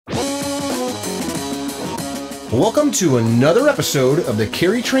Welcome to another episode of the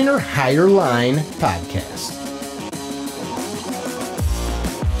CarryTrainer Higher Line Podcast.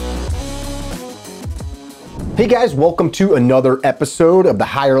 Hey guys, welcome to another episode of the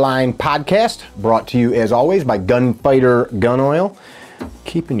Higher Line Podcast, brought to you as always by Gunfighter Gun Oil,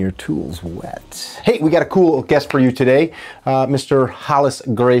 keeping your tools wet. Hey, we got a cool guest for you today, Mr. Rolles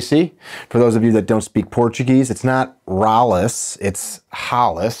Gracie. For those of you that don't speak Portuguese, it's not Rolles, it's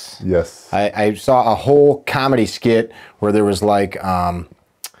Rolles. Yes. I saw a whole comedy skit where there was like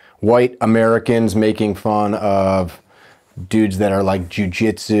white Americans making fun of dudes that are like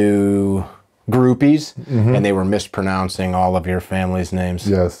Jiu-Jitsu groupies, and they were mispronouncing all of your family's names.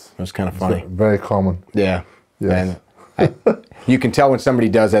 Yes. It was kind of funny. Very common. Yeah. Yes. And you can tell when somebody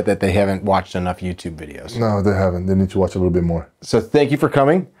does that they haven't watched enough YouTube videos. No, they haven't. They need to watch a little bit more. So thank you for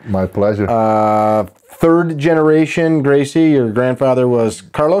coming. My pleasure. Third generation Gracie, your grandfather was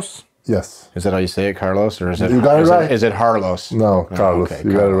Carlos? Yes. Is that how you say it, Carlos? Or is it, You got it right. Is it Harlos? No, Carlos. Okay,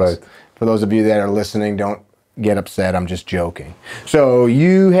 you got it right. For those of you that are listening, don't get upset. I'm just joking. So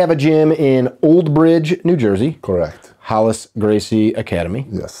you have a gym in Old Bridge, New Jersey. Correct. Rolles Gracie Academy.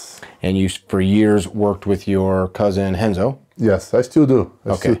 Yes. And you, for years, worked with your cousin Renzo. Yes, I still do.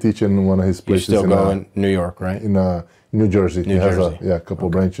 I still teach in one of his places. You still go in New York, right? In New Jersey. New Jersey. Has a couple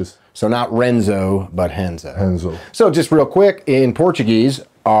branches. So not Renzo, but Renzo. Renzo. So just real quick, in Portuguese,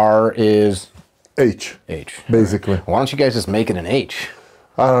 R is H. H. Basically. Why don't you guys just make it an H?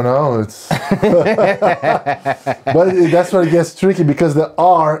 I don't know. It's but that's where it gets tricky because the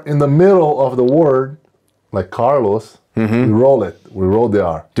R in the middle of the word, like Carlos, we roll it. We roll the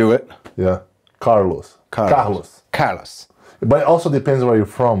R. Do it. Yeah. Carlos. Carlos. But it also depends where you're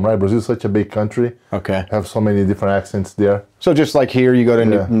from, right? Brazil is such a big country. Okay. Have so many different accents there. So just like here, you go to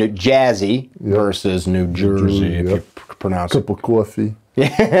New Jazzy versus New Jersey, if you pronounce Cup of coffee.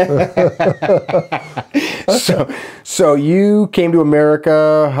 So you came to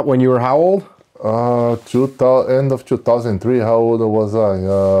America when you were how old? End of 2003. How old was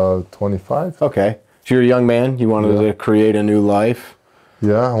I? 25. Okay. So you're a young man. You wanted to create a new life.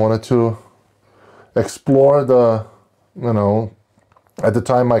 Yeah, I wanted to explore the, at the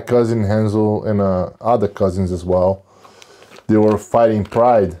time my cousin Hansel and other cousins as well, they were fighting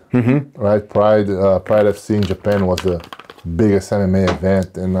Pride, right? Pride FC in Japan was the biggest MMA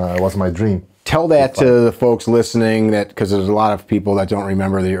event, and it was my dream. Tell that to the folks listening, that because there's a lot of people that don't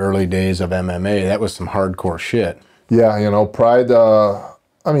remember the early days of MMA. That was some hardcore shit. Yeah, Pride.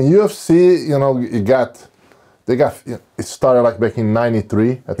 UFC. It started like back in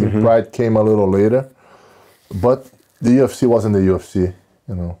 '93. I think Pride came a little later, but the UFC wasn't the UFC.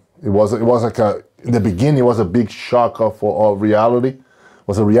 It was like in the beginning it was a big shock of reality. It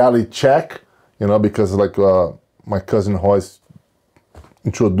was a reality check, because like my cousin Royce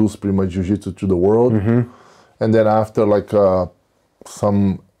introduced pretty much Jiu-Jitsu to the world, and then after like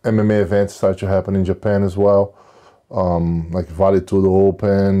some MMA events started to happen in Japan as well, like Vale Tudo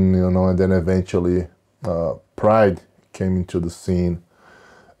Open, and then eventually Pride came into the scene,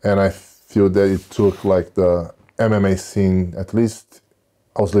 and I feel that it took like the MMA scene, at least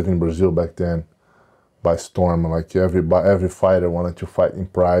I was living in Brazil back then, by storm. Like every fighter wanted to fight in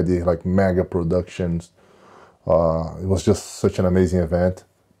Pride, like mega productions. It was just such an amazing event,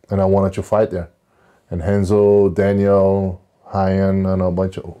 and I wanted to fight there. And Renzo, Daniel, Ryan, and a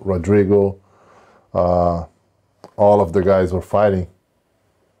bunch of Rodrigo, all of the guys were fighting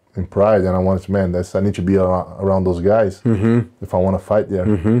in Pride, and I wanted to, I need to be around those guys if I want to fight there.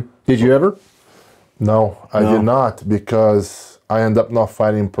 Did you ever? No, I did not, because I ended up not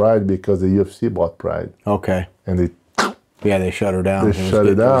fighting Pride because the UFC bought Pride. Okay. And they shut her down. They shut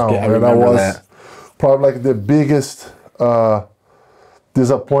it down, and I was probably like the biggest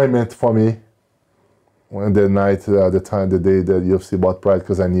disappointment for me when the day that UFC bought Pride,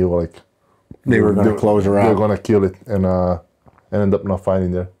 because I knew like they were going to close her out. They were going to kill it, and ended up not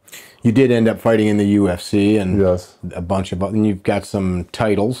fighting there. You did end up fighting in the UFC, and a bunch of, and you've got some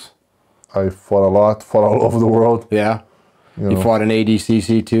titles. I fought all over the world. Yeah. You fought in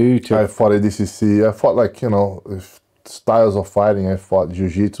ADCC too? I fought ADCC. I fought like, styles of fighting. I fought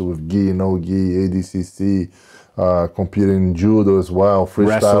Jiu-Jitsu with gi, no gi, ADCC, competed in judo as well,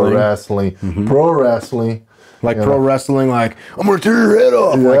 freestyle wrestling, pro wrestling. Like pro wrestling, like, I'm going to tear your head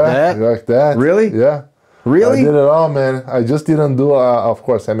off, like that? Like that. Really? Yeah. Really? I did it all, man. I just didn't do, of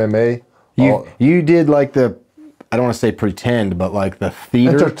course, MMA. You did like the, I don't want to say pretend, but like the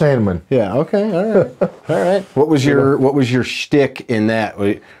theater entertainment. Yeah. Okay. All right. All right. What was your shtick in that?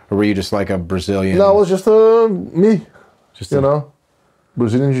 Or were you just like a Brazilian? No, it was just me. Just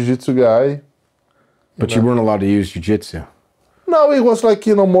Brazilian Jiu-Jitsu guy. But you weren't allowed to use Jiu-Jitsu. No, it was like,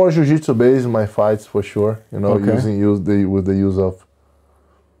 you know, more jiu-jitsu based in my fights for sure. You know, Okay. with the use of,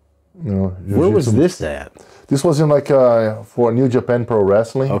 you know, jiu-jitsu. Where was this at? This was in like for New Japan Pro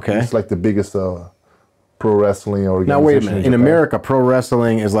Wrestling. Okay. It's like the biggest pro wrestling organization. Now wait a minute. In Japan. America, pro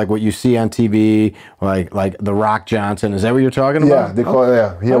wrestling is like what you see on TV, like The Rock Johnson. Is that what you're talking about? Yeah, they call it,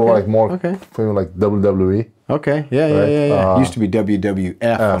 yeah. Here Okay. like more Okay. like WWE. Okay. Yeah. Right. Used to be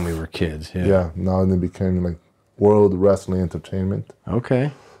WWF when we were kids. Yeah. Yeah, now they became like World Wrestling Entertainment.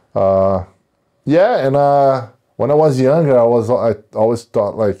 Okay. Yeah, and when I was younger, I always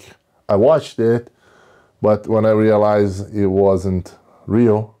thought like I watched it, but when I realized it wasn't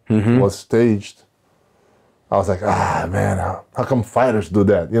real, it was staged, I was like, man, how come fighters do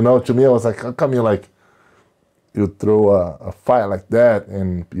that? You know, to me, I was like, how come you throw a fight like that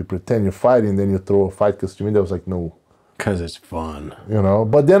and you pretend you're fighting, then you throw a fight? Because to me, that was like, no. Because it's fun. You know,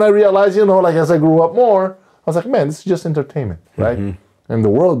 but then I realized, you know, like as I grew up more, I was like, man, this is just entertainment, right? And the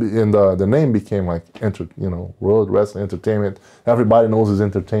world, and the name became like, World Wrestling Entertainment. Everybody knows it's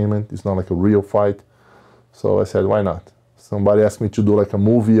entertainment. It's not like a real fight. So I said, why not? Somebody asked me to do like a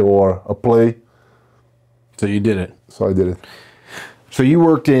movie or a play. So you did it. So I did it. So you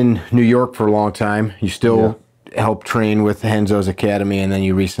worked in New York for a long time. You still helped train with Renzo's Academy, and then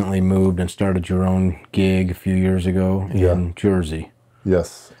you recently moved and started your own gig a few years ago in Jersey.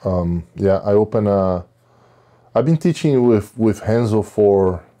 Yes. I opened I've been teaching with Renzo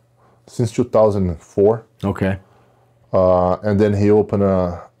since 2004. Okay. And then he opened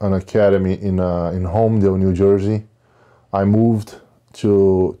an academy in Homedale, New Jersey. I moved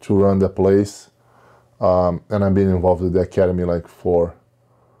to run the place, and I've been involved with the academy like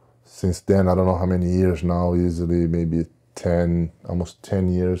since then. I don't know how many years now. Easily maybe 10, almost 10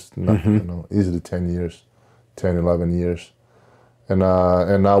 years. Easily 10 years, 10, 11 years. And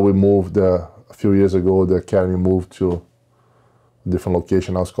now we moved a few years ago. The academy moved to a different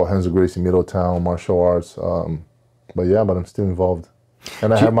location. Now it's called Rolles Gracie Middletown Martial Arts. But I'm still involved,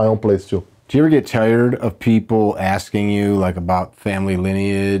 and I have my own place too. Do you ever get tired of people asking you like about family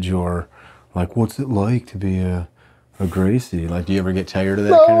lineage or like what's it like to be a Gracie? Like, do you ever get tired of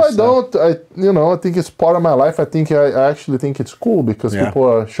that? No, kind of I don't. I think it's part of my life. I actually think it's cool because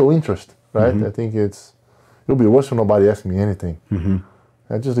people show interest, right? I think it'll be worse if nobody asks me anything.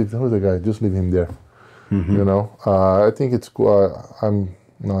 I just leave the guy. Just leave him there. You know. I think it's cool. I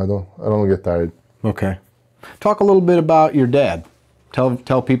don't get tired. Okay. Talk a little bit about your dad.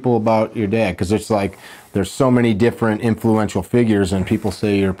 Tell people about your dad, because it's like there's so many different influential figures, and people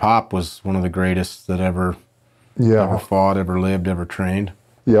say your pop was one of the greatest that ever fought, ever lived, ever trained.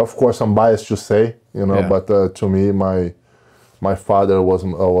 Yeah, of course I'm biased to say, but to me my father was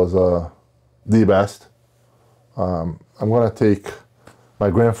the best. I'm gonna take my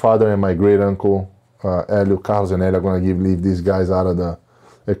grandfather and my great uncle Hélio, Carlos, and Hélio. I'm gonna leave these guys out of the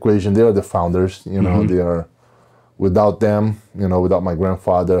equation. They are the founders. They are. Without them, without my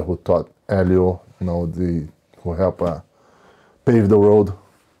grandfather who taught Hélio, who helped pave the road.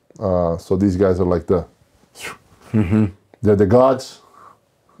 So these guys are like they're the gods,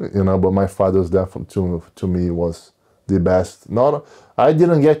 but my father's definitely to me was the best. I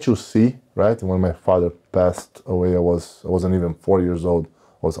didn't get to see, right? When my father passed away, I wasn't even 4 years old.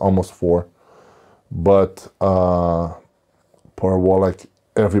 I was almost 4. But like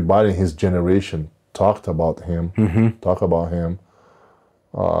everybody in his generation talked about him, and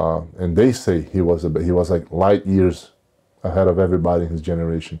they say he was like light years ahead of everybody in his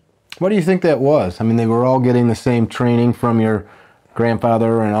generation. What do you think that was? I mean, they were all getting the same training from your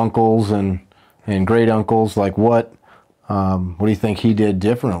grandfather and uncles and great uncles. Like what do you think he did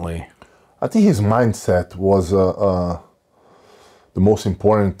differently? I think his mindset was the most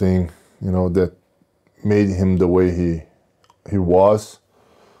important thing, that made him the way he was.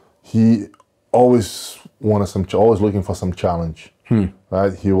 He always always looking for some challenge,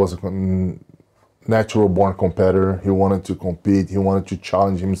 right? He was a natural born competitor. He wanted to compete. He wanted to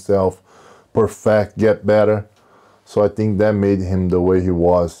challenge himself, perfect, get better. So I think that made him the way he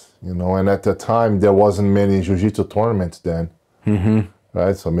was, And at the time, there wasn't many jiu-jitsu tournaments then,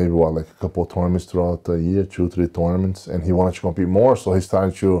 right? So maybe like a couple of tournaments throughout the year, 2, 3 tournaments, and he wanted to compete more. So he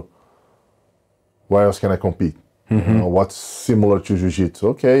started to, where else can I compete? What's similar to jiu-jitsu?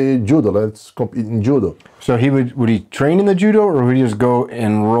 Okay, judo. Let's compete in judo. So would he train in the judo, or would he just go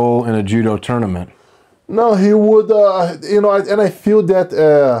enroll in a judo tournament? No, he would. And I feel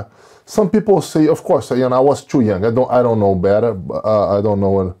that some people say, of course, I was too young. I don't know better. I don't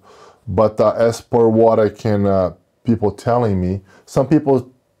know, but as per what I can, people telling me, some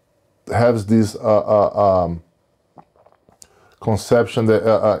people have this conception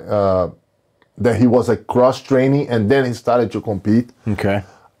that. that he was like cross training and then he started to compete. Okay.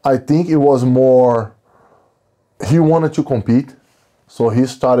 I think it was more he wanted to compete, so he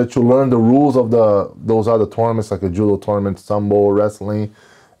started to learn the rules of those other tournaments, like a judo tournament, sambo, wrestling,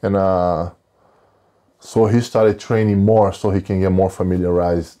 and so he started training more so he can get more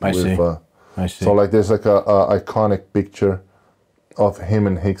familiarized with. I see. So like there's like a iconic picture of him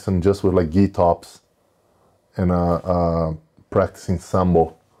and Hickson just with like gi tops and practicing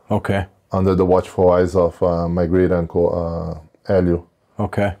sambo. Okay. Under the watchful eyes of my great uncle Elio.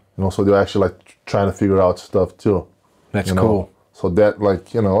 Okay. You know, so they're actually like trying to figure out stuff too. That's cool. So that,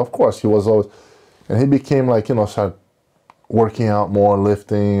 like, you know, of course he was always, and he became like, you know, started working out more,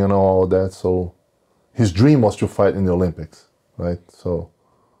 lifting and all that. So his dream was to fight in the Olympics, right? So.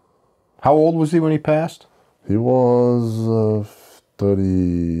 How old was he when he passed? He was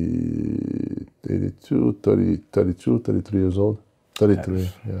 33 years old.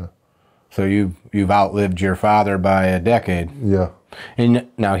 33, yeah. So you've outlived your father by a decade. Yeah. And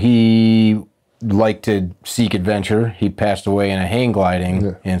now he liked to seek adventure. He passed away in a hang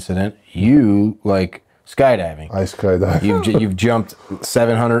gliding incident. You like skydiving. I skydive. You've jumped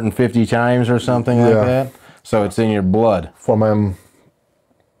 750 times or something like that. So it's in your blood.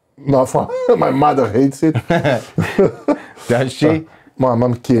 Not for my mother hates it. Does she? Mom,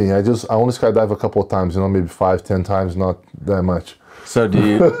 I'm kidding. I only skydive a couple of times. You know, maybe 5-10 times, not that much. So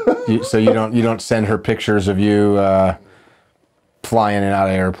you don't send her pictures of you flying in and out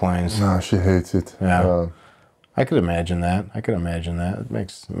of airplanes? No, she hates it. Yeah, I could imagine that. It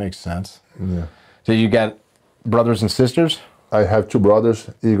makes sense. Yeah. So you got brothers and sisters? I have 2 brothers,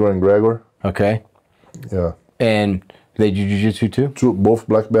 Igor and Gregor. Okay. Yeah. And they do jiu-jitsu too? Both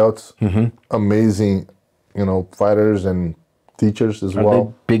black belts. Amazing, you know, fighters and teachers as well. Are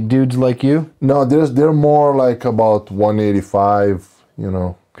they big dudes like you? No, they're more like about 185, you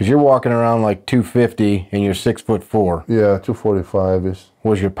know. Because you're walking around like 250 and you're 6'4". Yeah, 245-ish.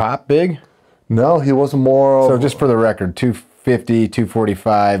 Was your pop big? No, he was more. So just for the record, 250,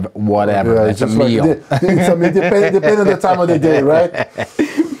 245, whatever. Yeah, it's a meal. Depending on the time of the day, right?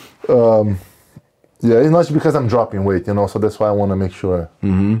 Yeah, it's not because I'm dropping weight, you know, so that's why I want to make sure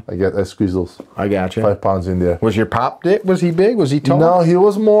I squeeze those. I got you. 5 pounds in there. Was your pop was he big? Was he tall? No, he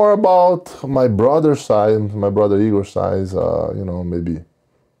was more about my brother's size, my brother Igor's size, you know, maybe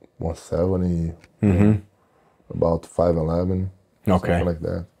 170, about 5'11", something like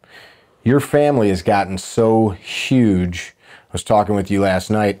that. Your family has gotten so huge. I was talking with you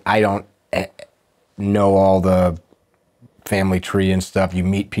last night. I don't know all the family tree and stuff. You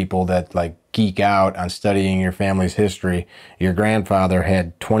meet people that like geek out on studying your family's history. Your grandfather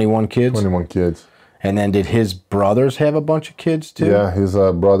had 21 kids? 21 kids. And then did his brothers have a bunch of kids too? Yeah, his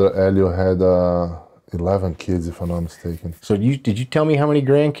brother Elio had 11 kids, if I'm not mistaken. So did you tell me how many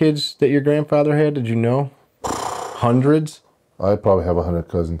grandkids that your grandfather had? Did you know? Hundreds? I probably have 100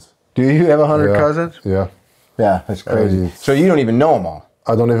 cousins. Do you have 100 cousins? Yeah. Yeah, that's crazy. So you don't even know them all?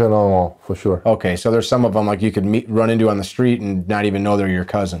 I don't even know them all, for sure. Okay, so there's some of them like you could run into on the street and not even know they're your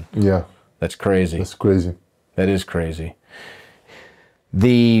cousin. Yeah. That's crazy. That's crazy. That is crazy.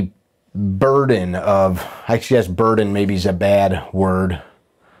 The burden of, actually, yes, burden maybe is a bad word.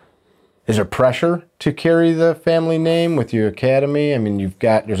 Is there pressure to carry the family name with your academy? I mean,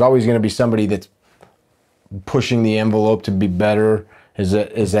 there's always going to be somebody that's pushing the envelope to be better. Is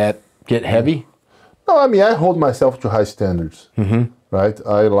that get heavy? No, I mean, I hold myself to high standards, right?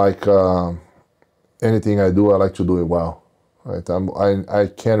 I like anything I do, I like to do it well, right? I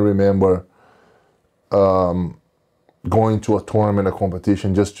can't remember going to a tournament, a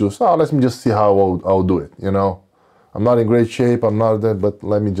competition, let me just see how I'll do it, you know? I'm not in great shape, I'm not there, but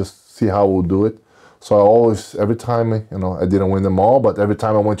let me just see how we'll do it. So I always, every time, you know, I didn't win them all, but every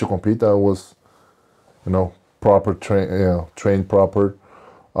time I went to compete, I was, you know, trained proper.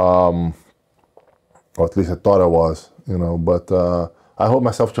 Or at least I thought I was, you know, but I hold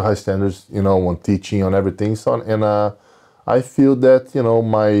myself to high standards, you know, when teaching on everything. So, and I feel that, you know,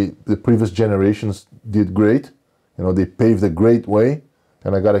 the previous generations did great. You know, they paved a great way,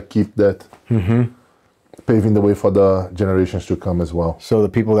 and I got to keep that paving the way for the generations to come as well. So the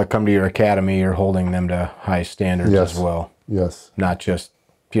people that come to your academy, you're holding them to high standards as well. Yes. Not just,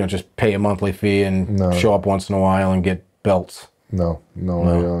 you know, just pay a monthly fee and show up once in a while and get belts. No.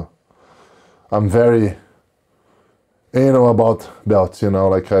 I'm very anal about belts, you know,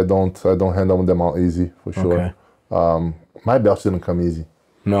 like I don't handle them out easy, for sure. Okay. My belts didn't come easy.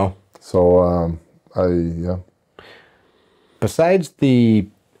 No. So, Besides the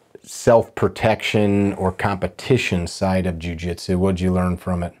self-protection or competition side of jiu-jitsu, what did you learn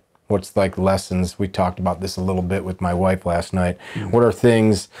from it? What's like lessons? We talked about this a little bit with my wife last night. What are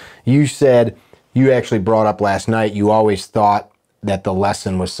things you said you actually brought up last night, you always thought that the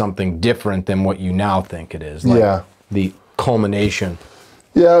lesson was something different than what you now think it is. Like Yeah. the culmination.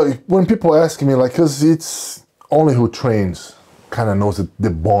 Yeah, when people ask me, like, because it's only who trains kind of knows the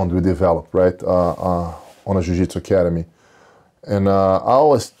bond we develop, right, on a Jiu-Jitsu Academy. And I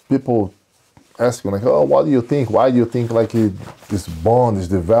always, people ask me, like, oh, what do you think? Why do you think, like, this bond is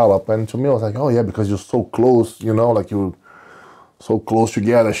developed? And to me, I was like, oh, yeah, because you're so close, you know, like, you're so close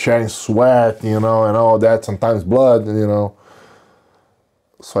together, sharing sweat, you know, and all that, sometimes blood, you know.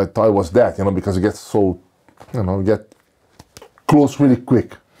 So I thought it was that, you know, because it gets so, you know, get close really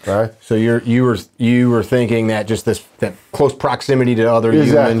quick, right? So you were thinking that just that close proximity to other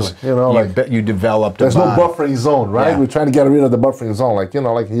humans, you know, you developed. There's no buffering zone, right? Yeah. We're trying to get rid of the buffering zone, like, you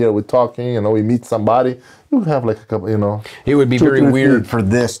know, like here we're talking, you know, we meet somebody, you have like a couple, you know. It would be very weird for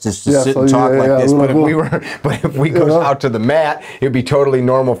this just to sit and talk like this, but if we go out to the mat, it'd be totally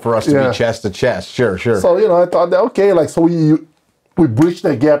normal for us to be chest to chest. Sure. So, you know, I thought that, okay, like, so we bridged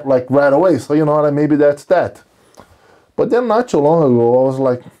that gap like right away. So, you know, like, maybe that's that. But then not too long ago, I was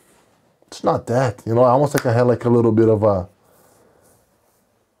like, it's not that. You know, almost like I had like a little bit of an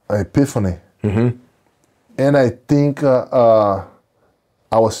epiphany. Mm-hmm. And I think I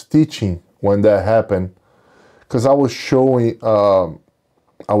was teaching when that happened, because I was showing a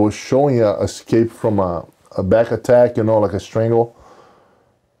escape from a back attack, you know, like a strangle.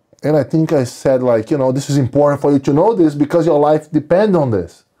 And I think I said, like, you know, this is important for you to know this because your life depends on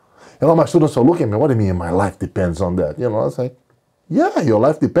this. And all my students are looking at me, what do you mean my life depends on that? You know, I was like, yeah, your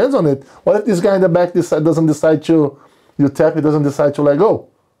life depends on it. What if this guy in the back doesn't decide to, you tap, he doesn't decide to let go?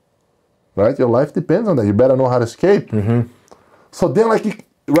 Right? Your life depends on that. You better know how to escape. Mm-hmm. So then, like,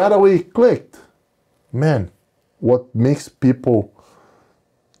 right away it clicked. Man, what makes people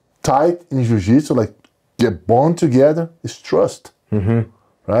tight in Jiu-Jitsu, like, get bond together, is trust. Mm-hmm.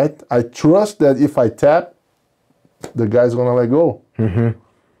 Right? I trust that if I tap, the guy's gonna let go. Mm-hmm.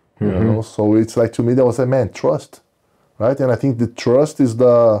 You know, so it's like, to me, that was like, man, trust, right? And I think the trust is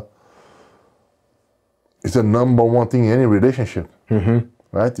the number one thing in any relationship,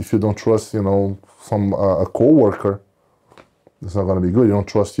 right? If you don't trust, you know, a coworker, it's not gonna be good. You don't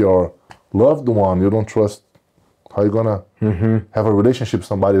trust your loved one. You don't trust. How you gonna have a relationship with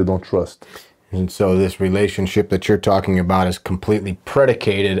somebody you don't trust? And so this relationship that you're talking about is completely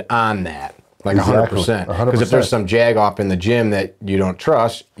predicated on that. Like 100%. Because if there's some jag off in the gym that you don't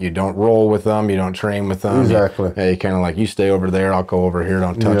trust, you don't roll with them, you don't train with them. Exactly. You kind of like, you stay over there, I'll go over here,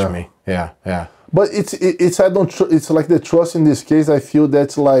 don't touch me. Yeah. But it's like the trust in this case. I feel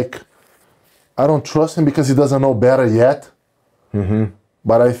that's like, I don't trust him because he doesn't know better yet. Mm-hmm.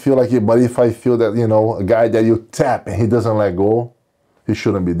 But I feel like, but if I feel that, you know, a guy that you tap and he doesn't let go, he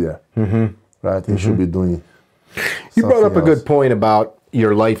shouldn't be there. Mm-hmm. Right? He should be doing. You brought up a good point about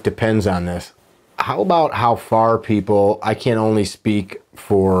your life depends on this. How about how far people, I can't only speak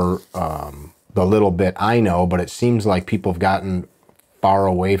for the little bit I know, but it seems like people have gotten far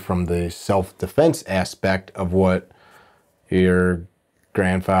away from the self-defense aspect of what your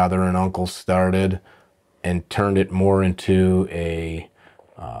grandfather and uncle started and turned it more into a,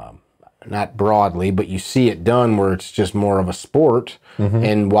 not broadly, but you see it done where it's just more of a sport. Mm-hmm.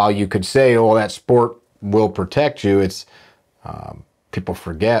 And while you could say, oh, that sport will protect you, it's people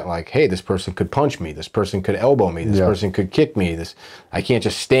forget, like, hey, this person could punch me, this person could elbow me, this person could kick me. I can't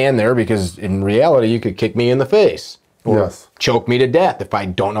just stand there, because in reality you could kick me in the face or choke me to death if I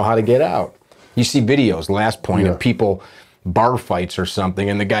don't know how to get out. You see videos, last point, of people, bar fights or something,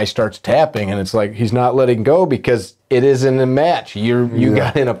 and the guy starts tapping, and it's like he's not letting go because it isn't a match. You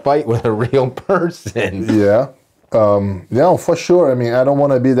got in a fight with a real person. Yeah, for sure. I mean, I don't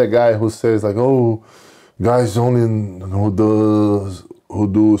want to be the guy who says, like, oh, guys only who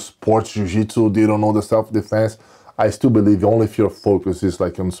do sports jiu-jitsu, they don't know the self-defense. I still believe only if your focus is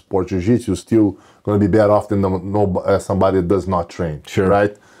like on sports jiu-jitsu, you're still going to be better off than somebody that does not train. Sure.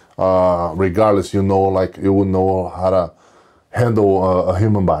 Right? Regardless, you know, like, you would know how to handle a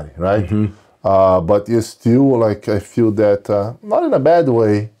human body, right? Mm-hmm. But it's still, like, I feel that, not in a bad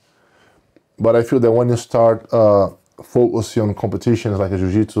way, but I feel that when you start focusing on competitions like a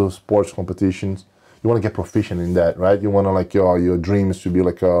jiu-jitsu, sports competitions, you want to get proficient in that, right? You want to, like, your dream is to be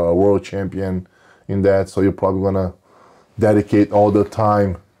like a world champion in that, so you're probably going to dedicate all the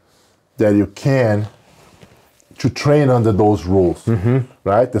time that you can to train under those rules,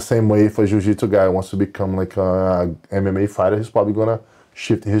 right? The same way if a jiu-jitsu guy wants to become like a MMA fighter, he's probably going to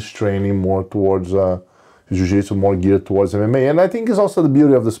shift his training more towards jiu-jitsu, more geared towards MMA. And I think it's also the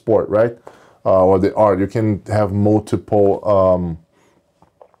beauty of the sport, right? Or the art. You can have multiple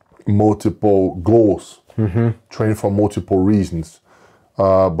goals, train for multiple reasons.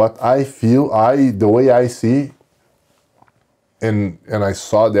 But I feel the way I see, and I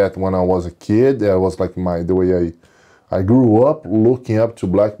saw that when I was a kid. That was like the way I grew up looking up to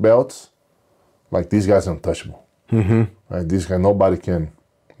black belts. Like, these guys are untouchable. Right? These guys, nobody can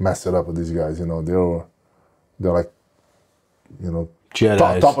mess it up with these guys. You know, they're like, you know,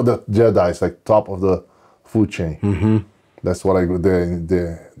 Jedis. top of the Jedis, like top of the food chain. That's what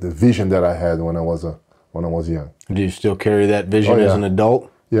the vision that I had when I was young. Do you still carry that vision as an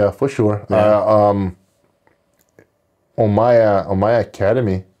adult? Yeah, for sure. Yeah. On my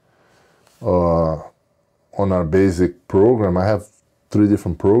academy, on our basic program, I have 3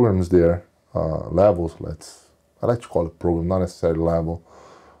 different programs there, levels. I like to call it program, not necessarily level.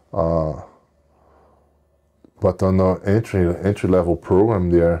 But on the entry level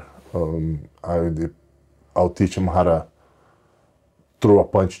program there, I'll teach them how to throw a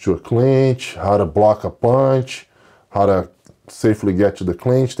punch to a clinch, how to block a punch, how to safely get to the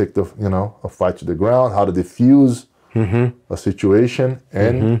clinch, take a fight to the ground, how to defuse a situation,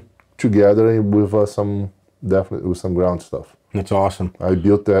 and together with some ground stuff. That's awesome. I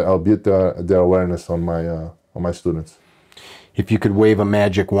built their awareness on my students. If you could wave a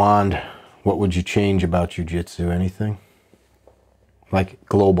magic wand, what would you change about jiu-jitsu? Anything? Like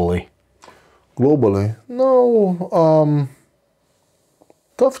globally? Globally? No.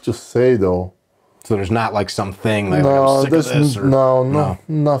 Tough to say though. So there's not like something like, I'm sick of this, or, no,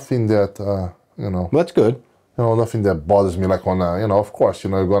 nothing that Well, that's good. Nothing that bothers me. Like of course,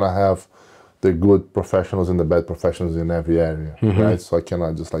 you're gonna have the good professionals and the bad professionals in every area, right? So I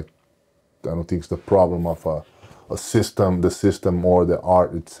cannot just I don't think it's the problem of the system or the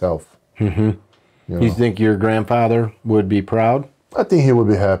art itself. You think your grandfather would be proud? I think he would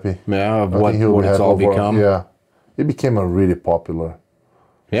be happy. Yeah, of what it's all become. Yeah, it became a really popular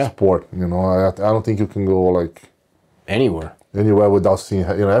sport. I don't think you can go like anywhere without seeing.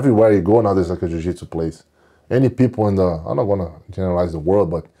 Everywhere you go now, there's like a jiu-jitsu place. Any people I'm not gonna generalize the world,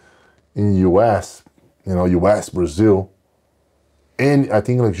 but in U.S., U.S., Brazil, and I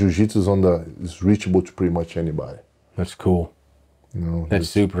think like jiu-jitsu is reachable to pretty much anybody. That's cool. That's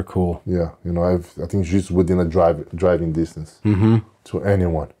super cool. Yeah, I think jiu-jitsu within a driving distance to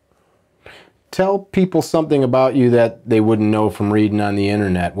anyone. Tell people something about you that they wouldn't know from reading on the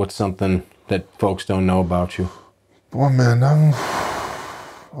internet. What's something that folks don't know about you? Well, man, I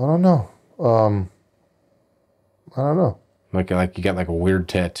don't know. I don't know. Like you got like a weird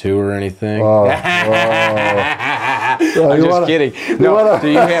tattoo or anything? I'm just kidding. No, do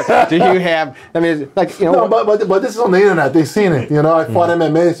you have? I mean, like No, but this is on the internet. They've seen it. I fought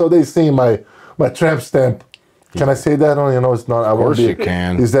MMA, so they've seen my tramp stamp. Can I say that? Or, it's not. Of course you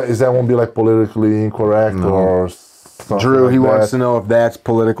can. Is that won't be like politically incorrect or something? Drew, like he that? wants to know if that's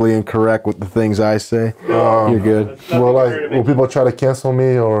politically incorrect with the things I say. You're good. Well, will people try to cancel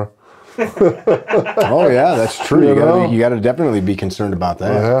me or? Oh yeah, that's true. You got to definitely be concerned about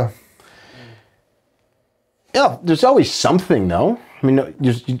that. Yeah, there's always something though. I mean,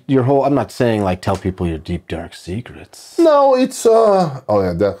 just your whole. I'm not saying like tell people your deep dark secrets. No, it's oh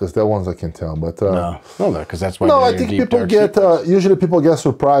yeah, because that ones I can tell, but no, because that's why. No, I think people get usually people get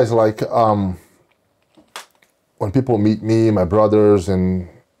surprised, like when people meet me, my brothers, and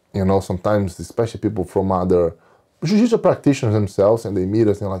sometimes especially people from other jiu-jitsu practitioners themselves, and they meet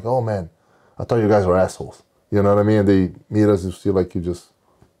us and they're like, oh man, I thought you guys were assholes. You know what I mean? And they meet us and feel like you're just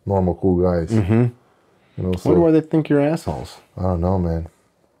normal, cool guys. So, wonder why they think you're assholes. I don't know, man.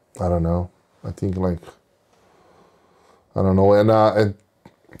 I don't know. I think like, I don't know. And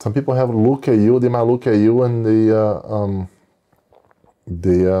some people have a look at you. They might look at you and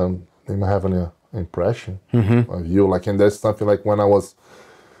they might have an impression of you. Like, and that's something like when I was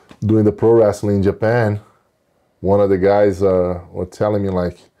doing the pro wrestling in Japan, one of the guys were telling me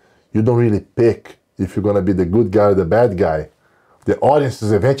like, you don't really pick if you're gonna be the good guy or the bad guy. The audience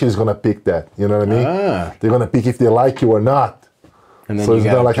is eventually going to pick that. You know what I mean? They're going to pick if they like you or not. And then so it's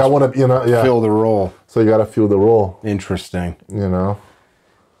not like I want to, fill the role. So you got to fill the role. Interesting.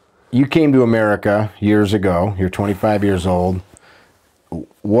 You came to America years ago. You're 25 years old.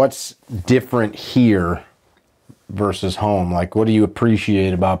 What's different here versus home? Like, what do you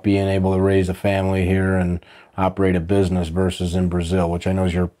appreciate about being able to raise a family here and operate a business versus in Brazil, which I know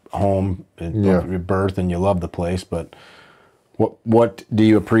is your home, your birth, and you love the place, but what do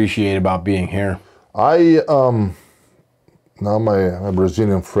you appreciate about being here? Now my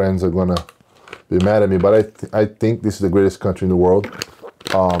Brazilian friends are gonna be mad at me, but I think this is the greatest country in the world.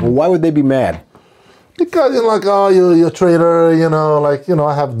 Well, why would they be mad? Because you're like, oh, you're a traitor,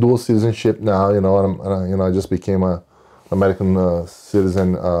 I have dual citizenship now, and I just became a American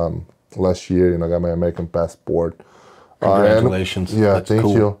citizen last year. I got my American passport. Congratulations. Yeah, That's thank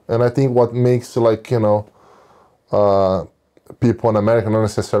cool. you. And I think what makes, like, you know, people in America, not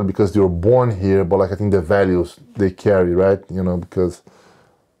necessarily because they were born here, but like I think the values they carry, right? You know, because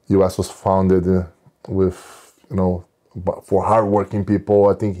U.S. was founded with, you know, for hardworking people.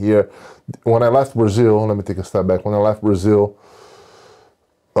 I think here, when I left Brazil, let me take a step back. When I left Brazil,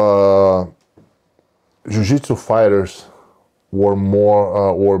 Jiu-Jitsu fighters were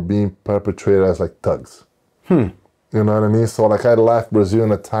more were being perpetrated as like thugs. You know what I mean? So like I left Brazil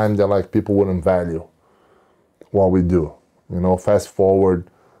in a time that like people wouldn't value what we do. You know, fast forward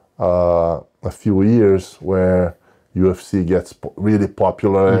a few years where UFC gets really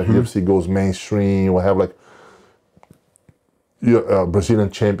popular, UFC goes mainstream. We have like Brazilian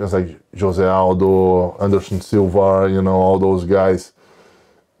champions like Jose Aldo, Anderson Silva, you know, all those guys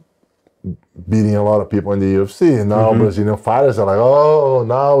beating a lot of people in the UFC. And now Brazilian fighters are like, oh,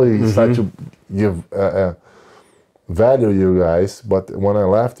 now we start to give value you guys. But when I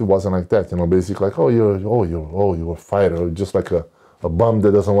left, it wasn't like that. You know, basically like, you're a fighter, just like a bum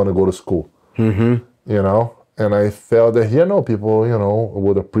that doesn't want to go to school. You know, and I felt that here, no, people, you know,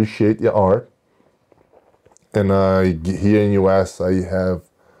 would appreciate your art. And here in US, I have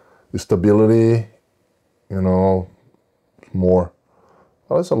stability, you know, more.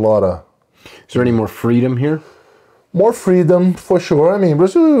 Well, there's a lot of. Is there any more freedom here? More freedom, for sure. I mean,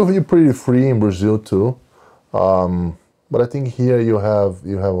 Brazil, you're pretty free in Brazil too. But I think here you have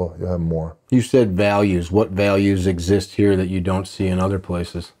more. You said values. What values exist here that you don't see in other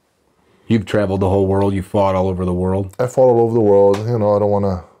places? You've traveled the whole world. You fought all over the world. I fought all over the world. You know, I don't want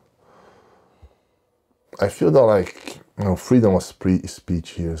to. I feel that, like, you know, freedom of speech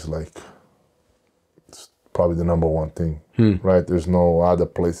here is like, it's probably the number one thing, right? There's no other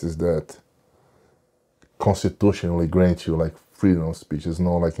places that constitutionally grant you like freedom of speech. There's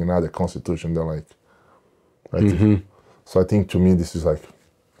no like in other constitution that like, right? So I think to me this is like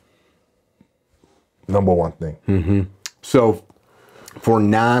number one thing. So for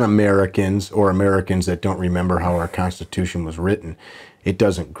non-Americans or Americans that don't remember how our Constitution was written, it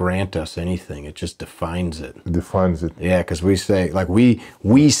doesn't grant us anything. It just defines it. It defines it. Yeah, because we say, like, we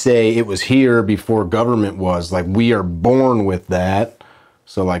say it was here before government was. Like, we are born with that.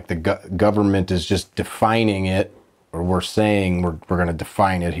 So, like, the government is just defining it, or we're saying we're going to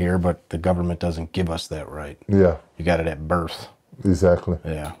define it here, but the government doesn't give us that right. Yeah. You got it at birth. Exactly.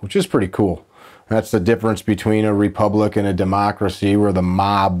 Yeah, which is pretty cool. That's the difference between a republic and a democracy, where the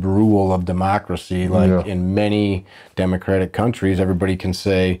mob rule of democracy, like in many democratic countries, everybody can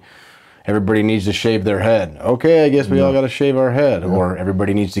say, everybody needs to shave their head. Okay, I guess we all got to shave our head. Or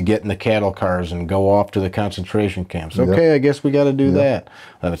everybody needs to get in the cattle cars and go off to the concentration camps. Okay, I guess we got to do that.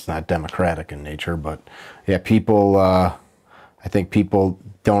 That's not democratic in nature, but yeah, people, I think people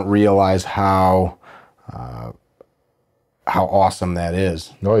don't realize how awesome that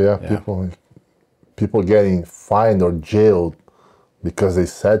is. Oh yeah, people getting fined or jailed because they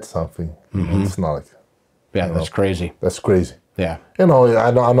said something. It's not like, that's crazy. That's crazy. Yeah. You know,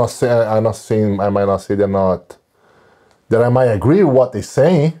 I'm not saying I might not say that I might agree with what they're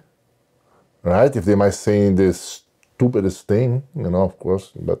saying, right? If they might saying this stupidest thing, you know, of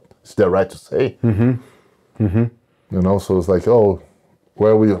course, but it's their right to say. You know, so it's like, oh,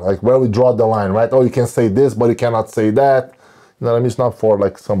 where we draw the line, right? Oh, you can say this, but you cannot say that. You know what I mean? It's not for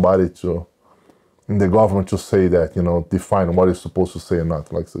like somebody in the government to say that, you know, define what you're supposed to say or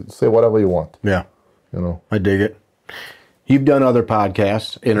not. Like, say whatever you want. Yeah. You know. I dig it. You've done other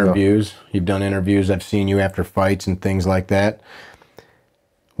podcasts, interviews. You've done interviews. I've seen you after fights and things like that.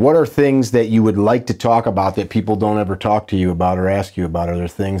 What are things that you would like to talk about that people don't ever talk to you about or ask you about? Are there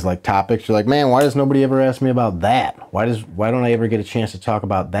things like topics you're like, man, why does nobody ever ask me about that? Why don't I ever get a chance to talk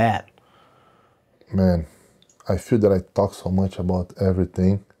about that? Man, I feel that I talk so much about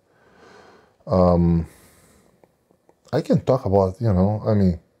everything. I can talk about, you know, I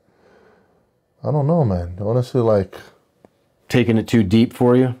mean, I don't know, man. Honestly, like... Taking it too deep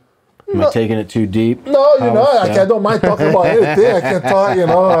for you? Am I taking it too deep? No, you know, I don't mind talking about anything. I can talk, you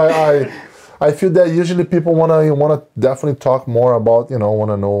know, I feel that usually people wanna definitely talk more about, you know,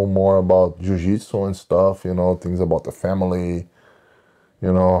 wanna know more about Jiu-Jitsu and stuff, you know, things about the family,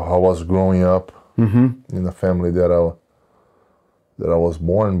 you know, how I was growing up in the family that I was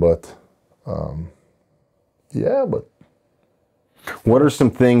born, but yeah, but... What are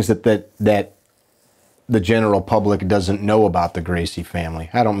some things that the general public doesn't know about the Gracie family?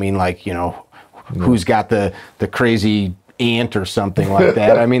 I don't mean like, you know, who's got the crazy aunt or something like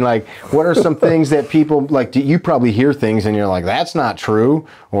that. I mean, like, what are some things that people, like, you probably hear things and you're like, that's not true,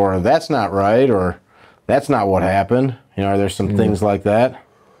 or that's not right, or that's not what happened. You know, are there some things like that?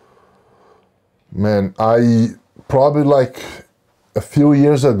 Man, Probably like a few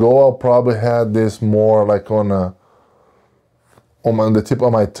years ago, I probably had this more like on the tip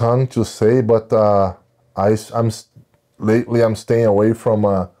of my tongue to say, but lately I'm staying away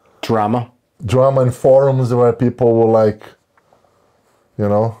from drama and forums where people will like, you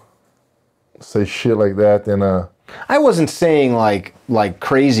know, say shit like that. And I wasn't saying like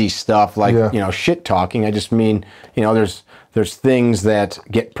crazy stuff, like you know, shit talking. I just mean, you know, there's things that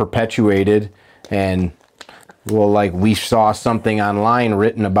get perpetuated, and well, like we saw something online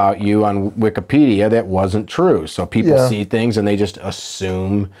written about you on Wikipedia that wasn't true. So people see things and they just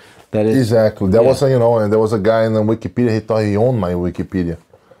assume that it's... Exactly. There was a, you know, and there was a guy in the Wikipedia, he thought he owned my Wikipedia.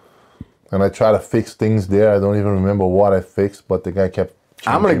 And I tried to fix things there. I don't even remember what I fixed, but the guy kept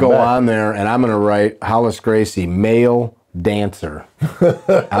changing. I'm going to go on there and I'm going to write Rolles Gracie, male dancer. I'm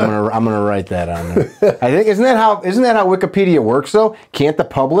gonna write that on there. I think isn't that how Wikipedia works though? Can't the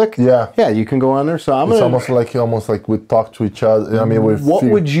public? Yeah. Yeah, you can go on there. So it's almost like we talk to each other. I mean, what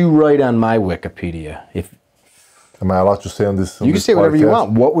would you write on my Wikipedia? If am I allowed to say on this? You can say whatever you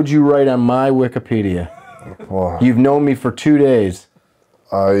want. What would you write on my Wikipedia? Oh. You've known me for 2 days.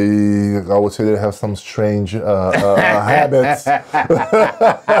 I would say they have some strange habits.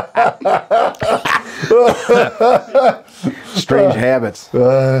 Strange habits.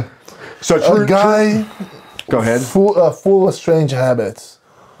 So a guy. Go ahead. Full of strange habits.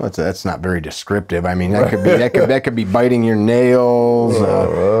 Well, that's not very descriptive. I mean, that could be biting your nails. You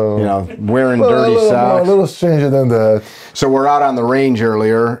know, wearing dirty socks. A little stranger than that. So we're out on the range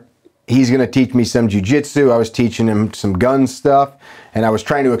earlier. He's going to teach me some jiu-jitsu. I was teaching him some gun stuff, and I was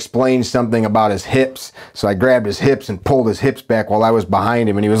trying to explain something about his hips. So I grabbed his hips and pulled his hips back while I was behind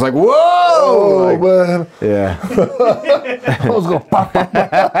him, and he was like, "Whoa!" Oh, like, man. Yeah. I was going to pop.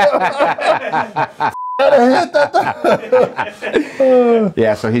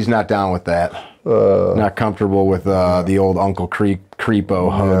 Yeah, so he's not down with that. Not comfortable with the old Uncle Creepo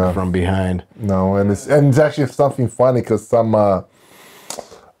hug from behind. No, and it's actually something funny because some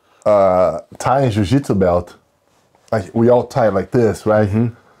tying jiu-jitsu belt, like we all tie like this, right?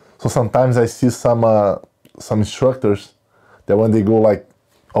 Mm-hmm. So sometimes I see some instructors that when they go like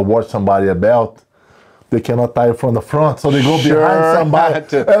award somebody a belt, they cannot tie it from the front, so they go behind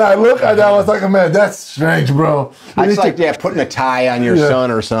somebody. And I look at that, I was like, man, that's strange, bro. It's like putting a tie on your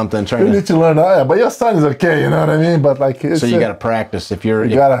son or something. You need to learn that, but your son is okay, you know what I mean? But like, so you got to practice. If you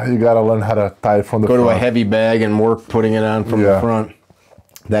gotta learn how to tie it from the front. Go to a heavy bag and work putting it on from the front.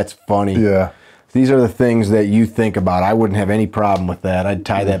 That's funny. Yeah. These are the things that you think about. I wouldn't have any problem with that. I'd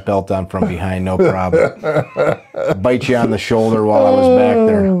tie that belt on from behind, no problem. Bite you on the shoulder while I was back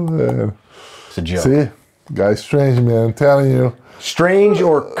there. Man. It's a joke. See? Guy's strange, man. I'm telling you. Strange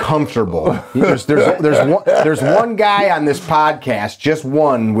or comfortable. There's one guy on this podcast, just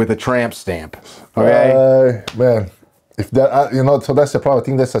one, with a tramp stamp. Okay? Man. If that, you know, so that's the problem. I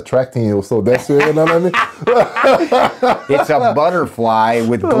think that's attracting you. So that's, you know what I mean? It's a butterfly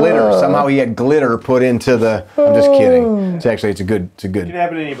with glitter. Somehow he had glitter put into the. I'm just kidding. It's actually a good. It can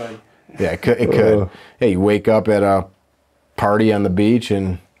happen to anybody. Yeah, it could. Hey, you wake up at a party on the beach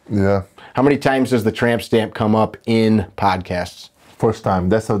and. Yeah. How many times does the tramp stamp come up in podcasts? First time.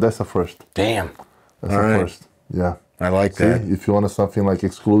 That's a first. Damn. That's a first. Yeah. I like that. If you want something like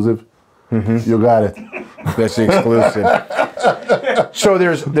exclusive, you got it. That's exclusive. So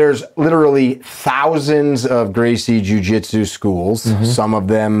there's literally thousands of Gracie Jiu-Jitsu schools. Some of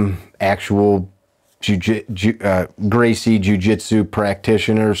them actual Gracie Jiu-Jitsu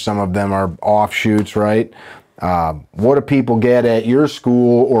practitioners. Some of them are offshoots, right? What do people get at your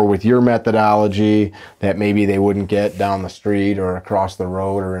school or with your methodology that maybe they wouldn't get down the street or across the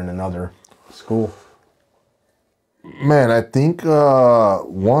road or in another school? Man, I think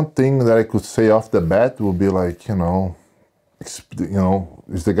one thing that I could say off the bat would be like, you know, is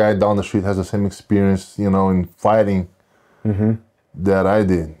the guy down the street has the same experience, you know, in fighting that I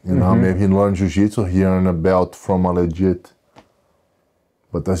did. You know, maybe he learned jiu-jitsu, he earned a belt from a legit.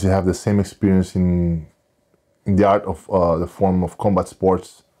 But does he have the same experience in the art of the form of combat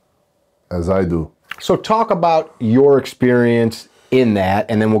sports as I do? So talk about your experience in that,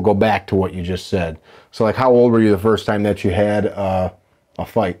 and then we'll go back to what you just said. So, like, how old were you the first time that you had a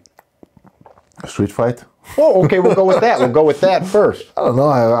fight? A street fight? Oh, okay, we'll go with that. We'll go with that first. I don't know.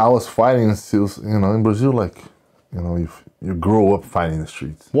 I was fighting still, you know, in Brazil, like, you know, you grow up fighting in the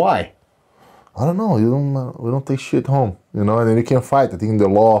streets. Why? I don't know. We don't take shit home, you know, and then you can fight. I think the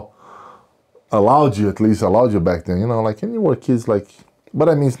law allowed you back then, you know, like, when you were kids, like, but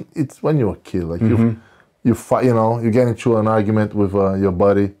I mean, it's when you're a kid, like, you fight, you know, you get into an argument with your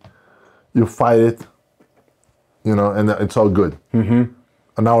buddy, you fight it, you know, and it's all good.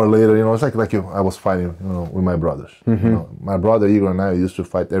 an hour later, you know, it's like I was fighting, you know, with my brothers. You know, my brother Igor and I used to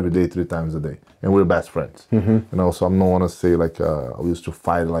fight every day, 3 times a day, and we're best friends. You know, so I'm not want to say like we used to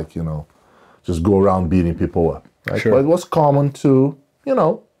fight like, you know, just go around beating people up. Right? Sure. But it was common to, you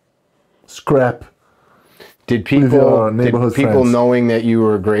know, scrap. Did your neighborhood people friends. knowing that you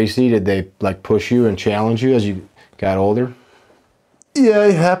were Gracie, did they like push you and challenge you as you got older? Yeah,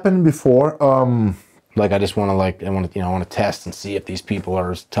 it happened before. Like I just want to I want to test and see if these people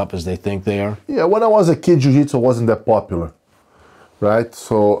are as tough as they think they are. Yeah, when I was a kid, jiu-jitsu wasn't that popular, right?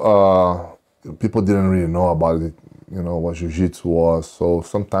 So people didn't really know about it, you know, what jiu-jitsu was. So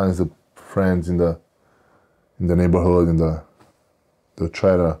sometimes the friends in the neighborhood, they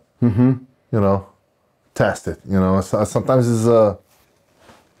try to, you know, test it. You know, so sometimes it's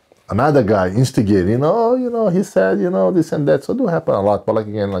another guy instigating. You know, he said, you know, this and that. So it do happen a lot. But like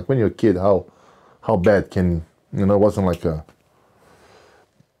again, like when you're a kid, how bad can, you know, it wasn't like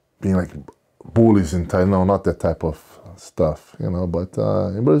being like bullies and no, not that type of stuff, you know. But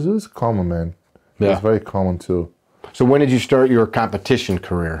in Brazil, it's common, man. Yeah. It's very common too. So when did you start your competition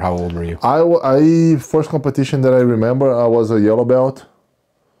career? How old were you? I first competition that I remember, I was a yellow belt.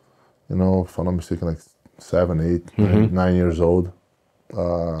 You know, if I'm not mistaken, like 7, 8, 9 years old.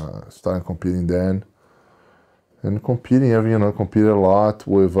 Started competing then. And competing competed a lot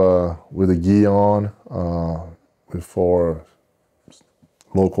with the gi on, for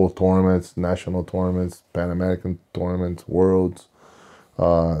local tournaments, national tournaments, Pan American tournaments, worlds.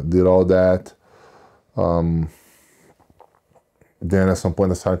 Did all that. Then at some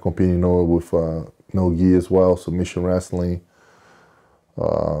point I started competing with no gi as well, submission wrestling,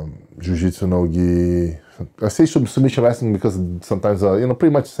 jiu-jitsu no gi. I say submission wrestling because sometimes, you know,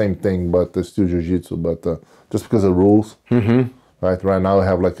 pretty much the same thing, but it's still jiu-jitsu, but just because of rules. Right now I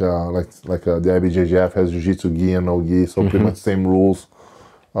have like the IBJJF has jiu-jitsu gi and no gi, so pretty much same rules.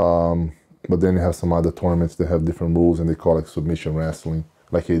 But then you have some other tournaments that have different rules and they call it submission wrestling,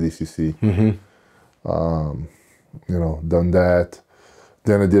 like ADCC. You know, done that.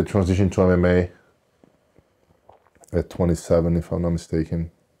 Then I did transition to MMA at 27, if I'm not mistaken,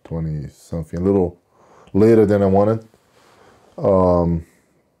 20 something, a little later than I wanted. Fought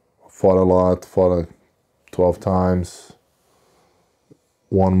a lot, fought like 12 times,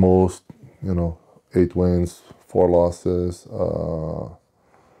 won most, you know, 8 wins, 4 losses.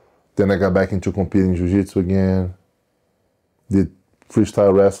 Then I got back into competing jiu-jitsu again. Did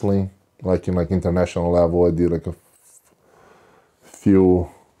freestyle wrestling, like in like international level. I did like a few.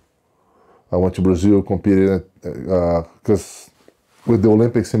 I went to Brazil, competed because with the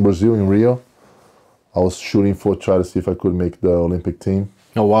Olympics in Brazil in Rio, I was shooting for try to see if I could make the Olympic team.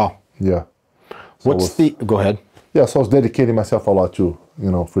 Oh wow! Yeah. So Go ahead. Yeah, so I was dedicating myself a lot to,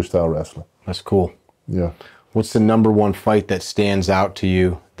 you know, freestyle wrestling. That's cool. Yeah. What's the #1 fight that stands out to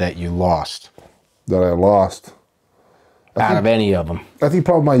you that you lost? That I lost. Out of any of them? I think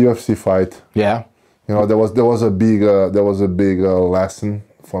probably my UFC fight. Yeah. You know, there was a big lesson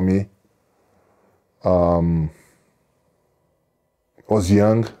for me. I was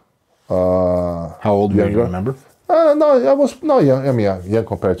young. How old were you? Remember? No, I was not young. I mean, yeah, young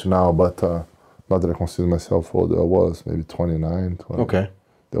compared to now, but not that I consider myself old. I was maybe 29. 20. Okay.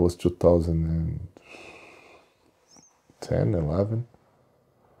 That was 2010, 11.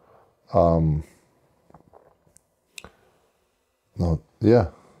 No, yeah.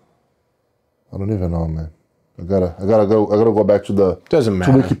 I don't even know, man. I gotta go back to the Doesn't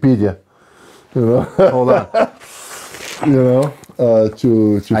matter. to Wikipedia. You know. Hold on. You know,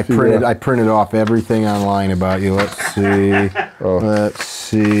 I printed off everything online about you. Let's see.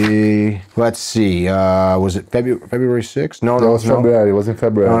 Let's see. Was it February 6th? No, that was February. It was in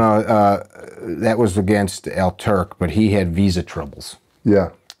February. No, that was against El Turk, but he had visa troubles. Yeah.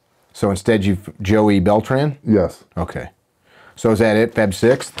 So instead, Joey Beltran. Yes. Okay. So is that it? Feb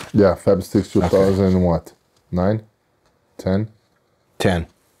 6th? Yeah, Feb 6th, 2000 and what? 9? 10? 10.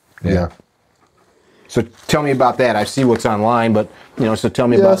 Yeah. So tell me about that. I see what's online, but, you know, so tell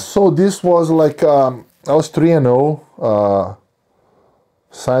me about... Yeah, so this was like, I was 3-0,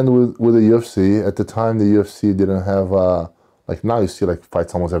 signed with the UFC. At the time, the UFC didn't have, like now you see like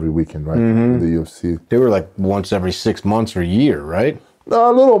fights almost every weekend, right? The UFC. They were like once every 6 months or a year, right?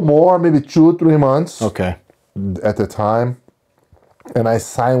 A little more, maybe 2-3 months. Okay. At the time. And I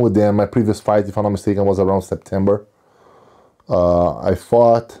signed with them. My previous fight, if I'm not mistaken, was around September. I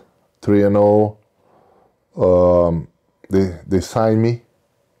fought 3-0. They signed me,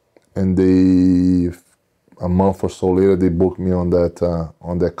 and a month or so later they booked me on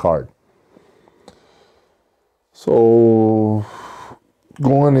that card. So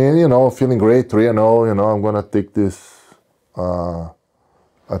going in, you know, feeling great, 3-0. You know, I'm gonna take this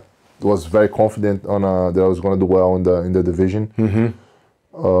was very confident on that I was going to do well in the division.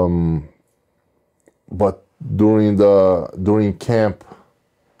 But during camp,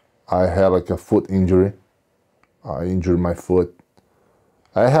 I had like a foot injury. I injured my foot.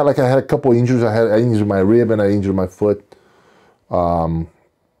 I had a couple injuries. I injured my rib and I injured my foot.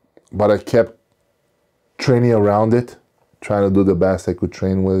 But I kept training around it, trying to do the best I could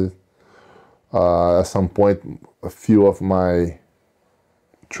train with. At some point, a few of my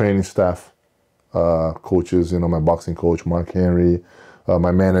training staff, coaches, my boxing coach, Mark Henry,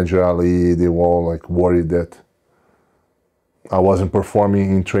 my manager, Ali, they were all like worried that I wasn't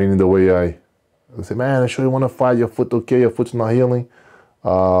performing in training the way I said, man, I sure you want to fight, your foot okay, your foot's not healing.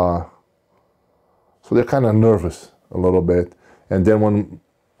 So they're kind of nervous a little bit. And then when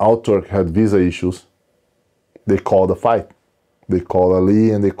Alturk had visa issues, they called the fight. They called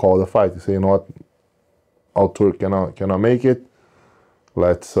Ali and they called the fight. They say, you know what, Alturk cannot make it.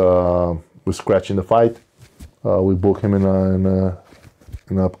 We're scratching the fight. We book him in one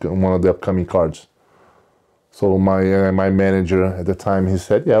of the upcoming cards. So my manager at the time, he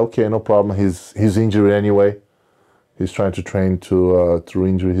said, yeah, okay, no problem. He's injured anyway. He's trying to train through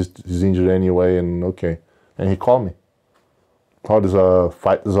injury. He's injured anyway, and okay. And he called me. How does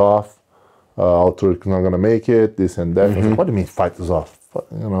fight is off? Alturk's not gonna make it. This and that. I was like, what do you mean fight is off?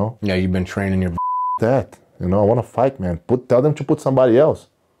 Yeah, you've been training your that. I want to fight, man. Tell them to put somebody else.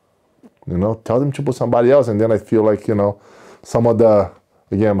 Tell them to put somebody else. And then I feel like some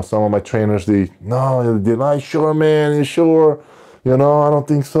of my trainers, they're not sure, man. You sure? I don't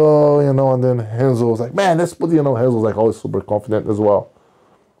think so. And then Renzo was like, man, let's put. Renzo was like always super confident as well,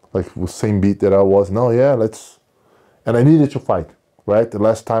 like the same beat that I was. No, yeah, let's. And I needed to fight. Right, the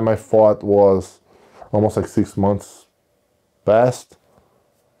last time I fought was almost like 6 months past.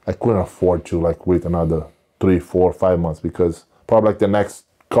 I couldn't afford to like wait another 3, 4, 5 months because probably like the next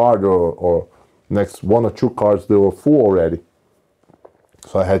card or next 1 or 2 cards, they were full already.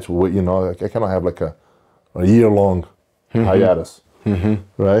 So I had to wait, I cannot have like a year-long hiatus,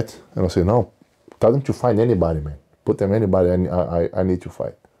 right? And I say, no, tell them to find anybody, man. Put them anybody, I need to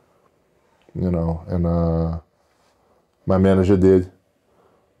fight, and my manager did.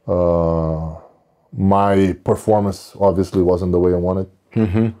 My performance obviously wasn't the way I wanted.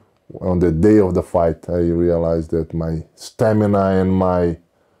 On the day of the fight, I realized that my stamina and my,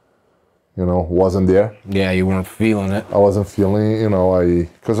 wasn't there. Yeah, you weren't feeling it. I wasn't feeling,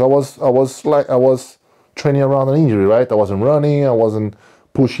 because I was training around an injury, right? I wasn't running. I wasn't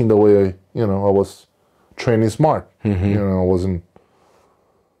pushing the way I was training smart. I wasn't.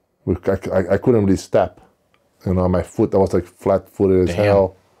 I couldn't really step. My foot, I was like flat-footed as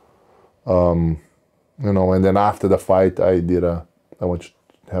hell. And then after the fight, I went to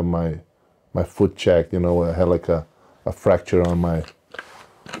have my foot checked. I had like a fracture on my,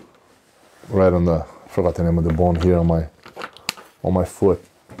 right on the, I forgot the name of the bone here on my foot.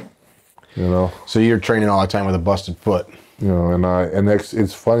 So you're training all the time with a busted foot. And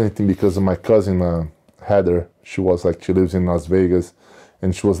it's funny thing because of my cousin Heather. She lives in Las Vegas.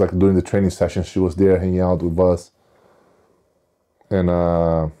 And she was like during the training session, she was there hanging out with us. And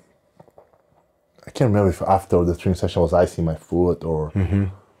I can't remember if after the training session I was icing my foot or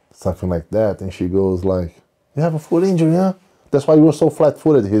something like that. And she goes like, you have a foot injury, huh? That's why you were so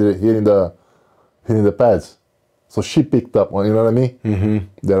flat-footed hitting the pads. So she picked up on, you know what I mean?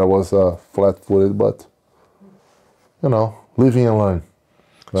 That I was flat-footed, but, living and learn.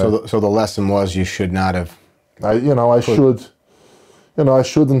 Right? So the lesson was you should not have. I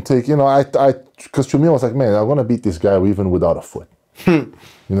shouldn't take, because to me I was like, man, I'm going to beat this guy even without a foot. I'm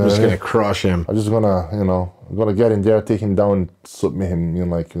just going to crush him. I'm just going to, I'm going to get in there, take him down, submit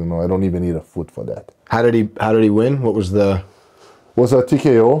him, I don't even need a foot for that. How did he win? What was the? It was a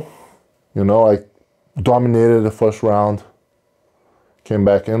TKO. I dominated the first round. Came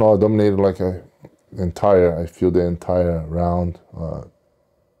back, I dominated like the entire round.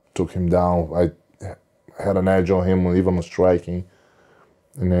 Took him down. I had an edge on him, even on striking.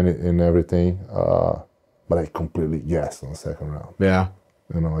 And everything, but I completely gassed on the second round. Yeah.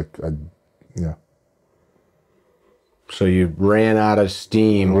 Yeah. So you ran out of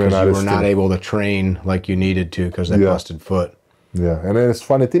steam because you were not able to train like you needed to because that busted foot. Yeah, and then it's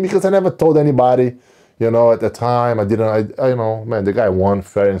funny thing because I never told anybody, at the time I didn't, man, the guy won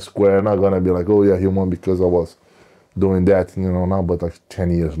fair and square. I'm not gonna be like, oh yeah, he won because I was doing that, now, but like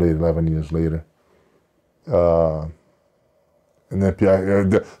 10 years later, 11 years later. And then,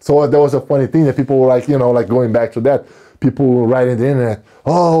 so there was a funny thing that people were like, like going back to that, people were writing the internet,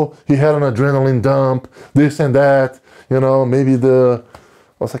 oh, he had an adrenaline dump, this and that, maybe I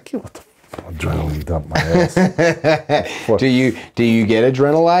was like, what the adrenaline dump my ass. Do you get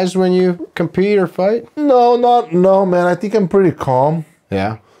adrenalized when you compete or fight? No, man. I think I'm pretty calm.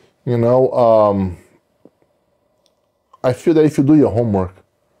 Yeah. You know, I feel that if you do your homework,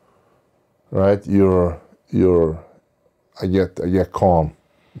 right, I get calm,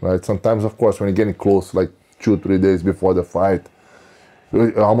 right? Sometimes, of course, when you're getting close, like 2-3 days before the fight,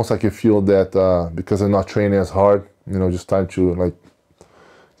 almost like you feel that because I'm not training as hard, you know, just time to like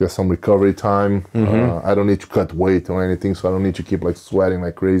get some recovery time. I don't need to cut weight or anything, so I don't need to keep like sweating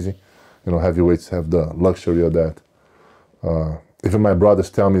like crazy. You know, heavyweights have the luxury of that. Even my brothers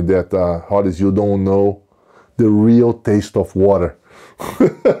tell me that, Otis, you don't know the real taste of water.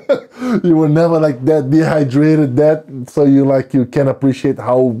 You were never like that dehydrated, so you can appreciate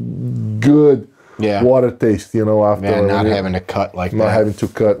how good water tastes, you know, after not having to cut like not that. having to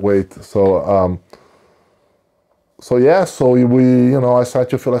cut weight. So we, you know, I start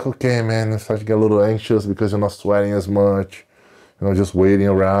to feel like, okay, man, I start to get a little anxious because you're not sweating as much, you know, just waiting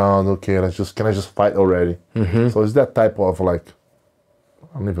around. Okay, can I just fight already? So it's that type of like,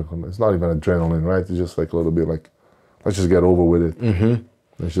 it's not even adrenaline, right? It's just like a little bit like, let's just get over with it.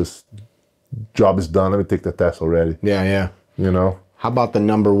 It's just, job is done. Let me take the test already. Yeah. You know? How about the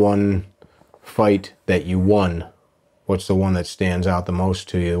 #1 fight that you won? What's the one that stands out the most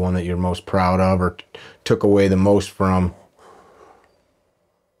to you? The one that you're most proud of or took away the most from?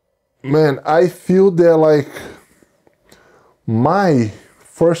 Man, I feel that like my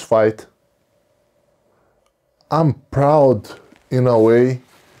first fight, I'm proud in a way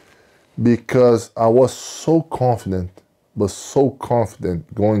because I was so confident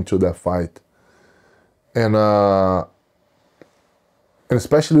going to that fight. And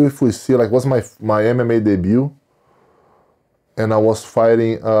especially if we see, like, was my MMA debut, and I was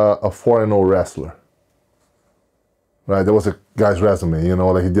fighting a 4-0 wrestler. Right, there was a guy's resume, you know,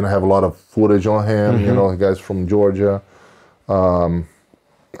 like he didn't have a lot of footage on him, you know, the guy's from Georgia.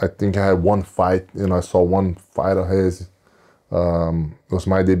 I think I had one fight, you know, I saw one fight of his. It was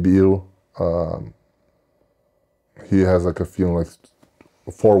my debut. He has like a few, like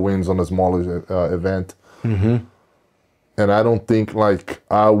 4 wins on a smaller event. And I don't think like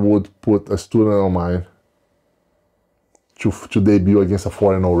I would put a student of mine to debut against a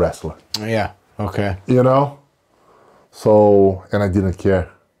 4-0 wrestler. Yeah, okay. You know? So, and I didn't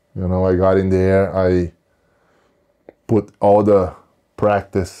care. You know, I got in there, I put all the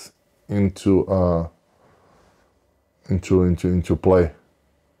practice into play.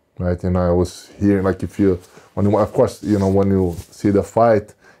 Right? And I was hearing, like, of course, you know, when you see the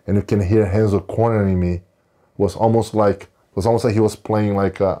fight and you can hear Renzo cornering me, it was almost like he was playing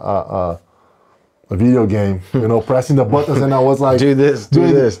like a video game, you know, pressing the buttons, and I was like, do this,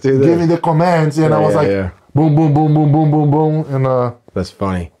 giving the commands, and I was like, boom, boom, boom, boom, boom, boom, boom, and that's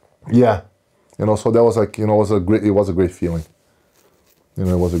funny. Yeah, you know, so that was like, you know, it was a great feeling. You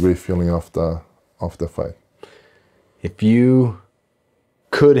know, it was a great feeling of the fight. If you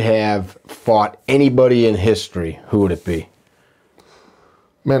could have fought anybody in history, who would it be?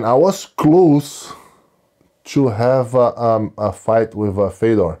 Man, I was close to have a fight with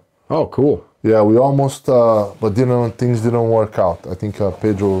Fedor. Oh, cool. Yeah, we almost, but things didn't work out. I think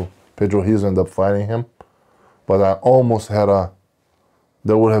Pedro Rizzo ended up fighting him, but I almost had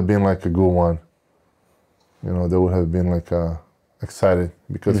that would have been like a good one. You know, that would have been like excited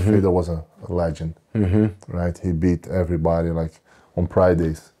because Fedor was a legend, right? He beat everybody like on Pride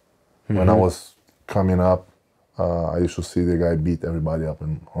days. When I was coming up, I used to see the guy beat everybody up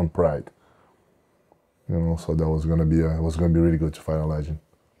on Pride. You know, so that was gonna be really good to fight a legend.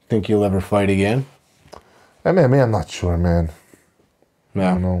 Think you'll ever fight again? MMA, I'm not sure, man.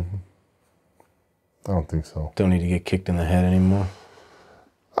 Yeah. You know, I don't think so. Don't need to get kicked in the head anymore.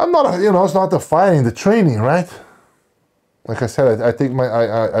 I'm not, you know, it's not the fighting, the training, right? Like I said, I think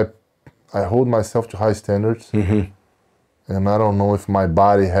I hold myself to high standards, and I don't know if my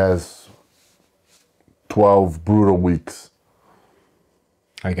body has 12 brutal weeks.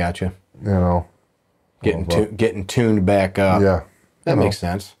 I got you. You know, getting tuned back up. Yeah, that makes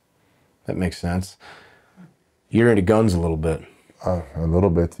sense. That makes sense. You're into guns a little bit. A little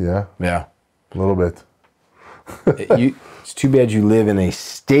bit, yeah. Yeah, a little bit. It's too bad you live in a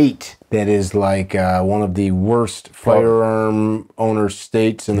state that is like one of the worst firearm owner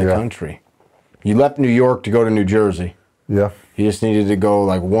states in the country. You left New York to go to New Jersey. Yeah. You just needed to go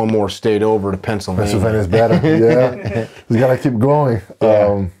like one more state over to Pennsylvania. Pennsylvania's better, yeah. You gotta keep going.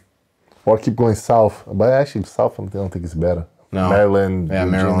 Yeah. Or keep going south. But actually, south, I don't think it's better. No. Maryland. Yeah,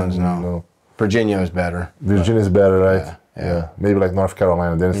 Virginia, Maryland's no. Virginia is better. Virginia's better, right? Yeah. Maybe like North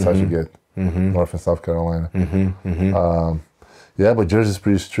Carolina. Then it starts to get North and South Carolina. Yeah, but Jersey's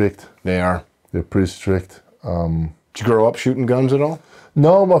pretty strict. They are. They're pretty strict. Did you grow up shooting guns at all?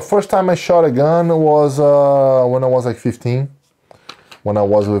 No, my first time I shot a gun was when I was like 15. When I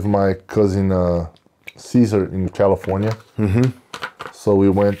was with my cousin Caesar in California. So we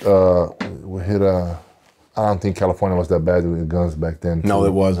went, we hit a, I don't think California was that bad with guns back then. No,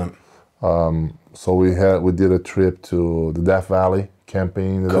 it wasn't. So we did a trip to the Death Valley,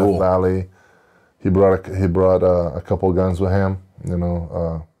 camping in the Death Valley. He brought a couple guns with him, you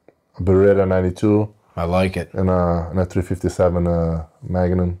know, a Beretta 92. I like it. And a 357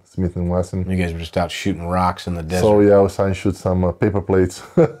 Magnum Smith & Wesson. You guys were just out shooting rocks in the desert. So yeah, I was trying to shoot some paper plates.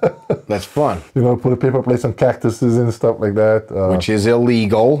 That's fun. You know, put paper plates on cactuses and stuff like that. Which is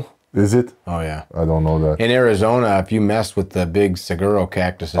illegal. Is it? Oh yeah. I don't know that. In Arizona, if you mess with the big Seguro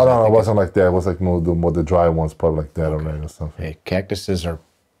cactuses... Oh no, it wasn't like that. It was like more the dry ones, probably like that or something. Hey, cactuses are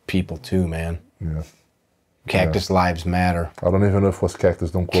people too, man. Yeah. Cactus lives matter. I don't even know if it was cactus.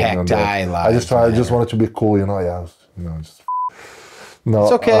 Don't quote me on that. Cacti lives I just wanted to be cool, you know. Yeah, I was, you know, just. No,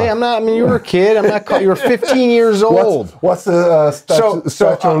 it's okay. I'm not. I mean, you were a kid. I'm not. You were 15 years old. What's the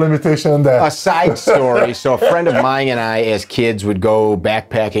statute of limitation on that? A side story. So a friend of mine and I, as kids, would go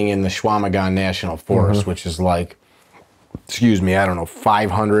backpacking in the Swamigan National Forest, which is like, excuse me, I don't know,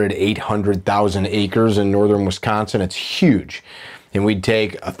 500, 800,000 acres in northern Wisconsin. It's huge. And we'd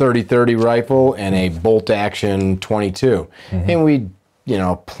take a 30-30 rifle and a bolt-action 22. And we'd, you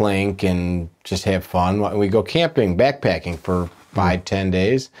know, plink and just have fun. We'd go camping, backpacking for 5-10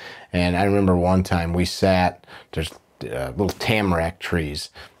 days. And I remember one time we sat, there's little tamarack trees,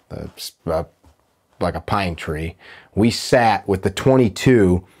 like a pine tree. We sat with the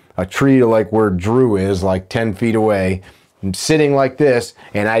 22, a tree like where Drew is, like 10 feet away, sitting like this,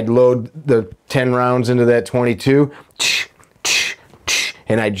 and I'd load the 10 rounds into that 22,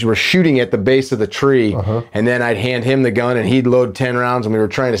 and I were shooting at the base of the tree, and then I'd hand him the gun, and he'd load 10 rounds, and we were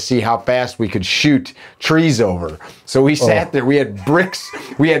trying to see how fast we could shoot trees over. So we sat there. We had bricks.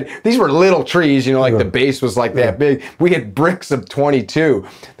 These were little trees, you know, like the base was like that big. We had bricks of 22.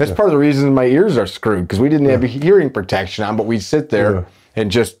 That's part of the reason my ears are screwed, because we didn't have hearing protection on, but we'd sit there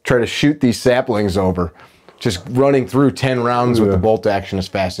and just try to shoot these saplings over, just running through 10 rounds with the bolt action as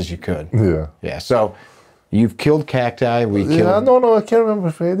fast as you could. Yeah. So you've killed cacti. We killed. Yeah, no, I can't remember.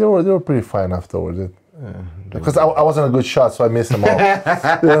 They were pretty fine afterwards. Because I wasn't a good shot, so I missed them all.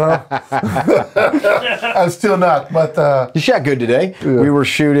 You know? I'm still not, but... You shot good today. We were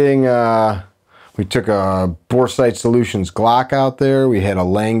shooting... we took a Boresight Solutions Glock out there. We had a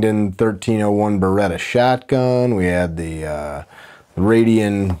Langdon 1301 Beretta shotgun. We had the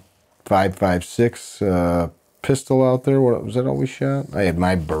Radian 5.56 pistol out there. What was that all we shot? I had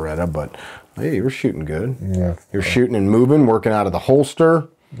my Beretta, but... Hey, you were shooting good. Yeah. You're shooting and moving, working out of the holster.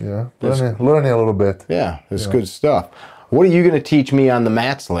 Yeah, learning a little bit. Yeah, it's good stuff. What are you going to teach me on the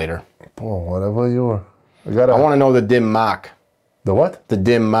mats later? Oh, whatever you are. I want to know the dim mock. The what? The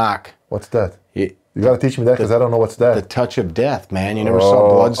dim mock. What's that? You got to teach me that because I don't know what's that. The touch of death, man. You never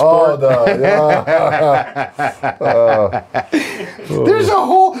saw Bloodsport?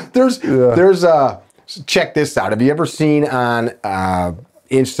 There's check this out. Have you ever seen on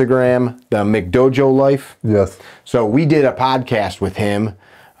Instagram the McDojo Life? Yes. So we did a podcast with him.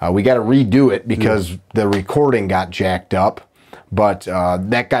 We got to redo it because the recording got jacked up. But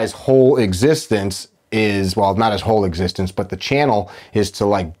that guy's whole existence is, well, not his whole existence, but the channel is to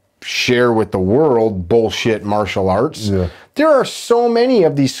like share with the world bullshit martial arts. Yeah. There are so many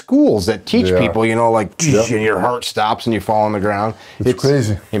of these schools that teach people, you know, like, and your heart stops and you fall on the ground. It's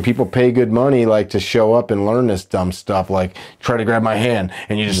crazy. And people pay good money, like, to show up and learn this dumb stuff, like, try to grab my hand,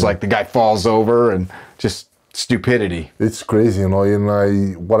 and you just, like, the guy falls over, and just stupidity. It's crazy, you know, and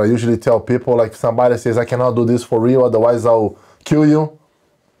what I usually tell people, like, somebody says, I cannot do this for real, otherwise I'll kill you.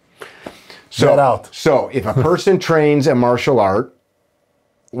 Get out. So, if a person trains a martial art,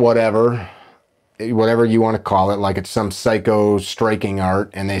 whatever you want to call it, like it's some psycho striking art,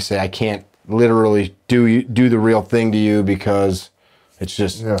 and they say I can't literally do the real thing to you because it's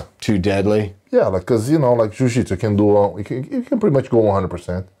just too deadly. Yeah, like because you know, like jiu-jitsu can do, you can pretty much go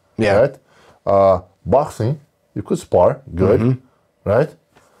 100%. Yeah. Right. Boxing, you could spar, good, right?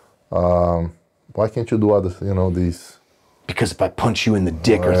 Why can't you do other, you know, these? Because if I punch you in the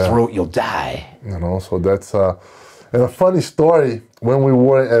dick or throat, you'll die. You know, so that's. And a funny story, when we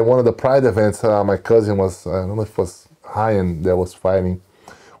were at one of the Pride events, my cousin was, I don't know if it was Ryan that was fighting.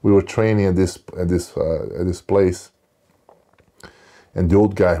 We were training at this place. And the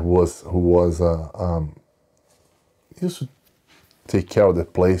old guy who used to take care of the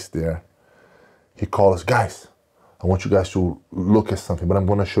place there, he called us, guys, I want you guys to look at something, but I'm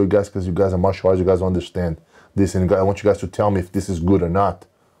going to show you guys because you guys are martial arts, you guys don't understand. this, and I want you guys to tell me if this is good or not.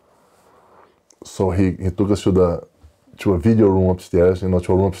 So he took us to a video room upstairs, to a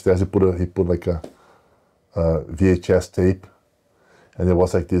room upstairs. He put like a VHS tape, and there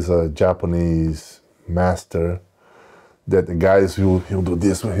was like this Japanese master that the guys he'll do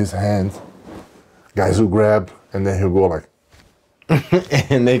this with his hands. Guys will grab, and then he'll go like,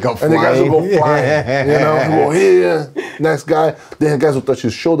 and they go flying. And the guys will go flying. He'll go here. Next guy, then the guys will touch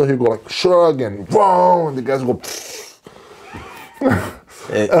his shoulder. He'll go like shrug and wrong, and the guys will go.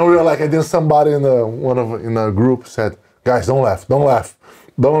 And we were like, and then somebody in a group said, "Guys, don't laugh, don't laugh,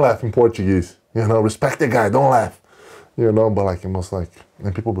 don't laugh in Portuguese. Respect the guy, don't laugh." But like it was like,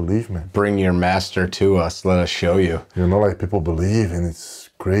 and people believe, man. Bring your master to us. Let us show you. Like people believe, and it's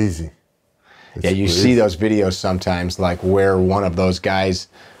crazy. Yeah, you see those videos sometimes, like where one of those guys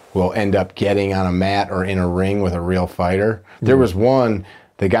will end up getting on a mat or in a ring with a real fighter. There was one,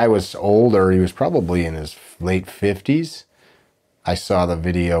 the guy was older, he was probably in his late 50s. I saw the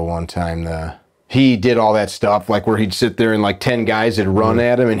video one time, he did all that stuff, like where he'd sit there and like 10 guys would run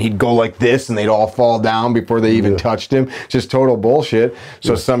at him and he'd go like this and they'd all fall down before they even touched him. Just total bullshit.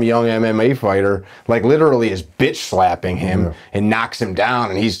 So some young MMA fighter like literally is bitch slapping him and knocks him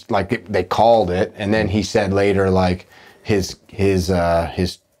down, and he's like, they called it, and then he said later like his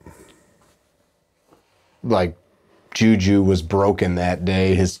like juju was broken that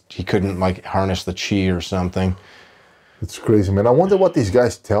day. He couldn't like harness the chi or something. It's crazy, man. I wonder what these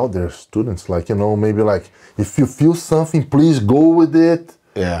guys tell their students. Like, maybe like, if you feel something, please go with it.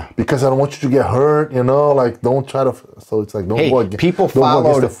 Yeah. Because I don't want you to get hurt, like, don't try to, so it's like, don't go against, people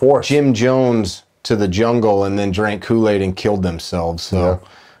followed the force. Jim Jones to the jungle and then drank Kool-Aid and killed themselves. So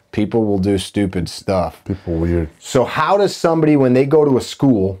people will do stupid stuff. People weird. So how does somebody, when they go to a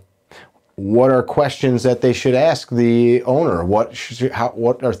school, what are questions that they should ask the owner? What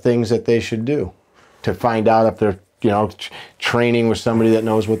are things that they should do to find out if they're training with somebody that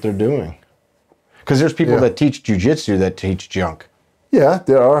knows what they're doing? Because there's people that teach jiu-jitsu that teach junk. Yeah,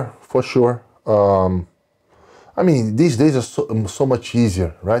 there are, for sure. I mean, these days are so much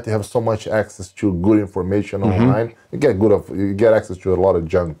easier, right? You have so much access to good information online. You get access to a lot of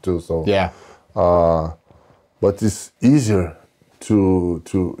junk too. So but it's easier to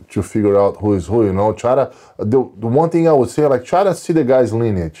figure out who is who. Try to the one thing I would say, like, try to see the guy's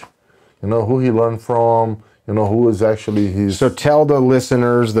lineage. Who he learned from. Who is actually his... So tell the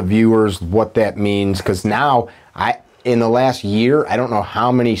listeners, the viewers, what that means, because now, in the last year, I don't know how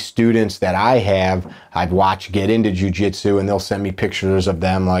many students that I've watched get into jiu-jitsu, and they'll send me pictures of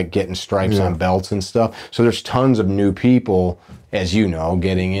them, like, getting stripes on belts and stuff. So there's tons of new people, as you know,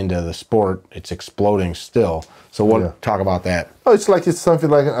 getting into the sport. It's exploding still. So talk about that. Oh, it's something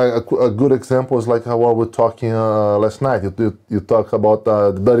like a good example is like how we were talking last night. You talk about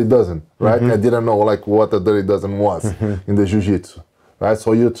the Dirty Dozen, right? I didn't know like what the Dirty Dozen was in the jiu-jitsu, right?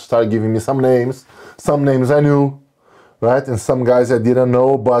 So you start giving me some names I knew, right? And some guys I didn't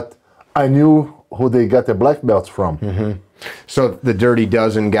know, but I knew who they got their black belts from. So the Dirty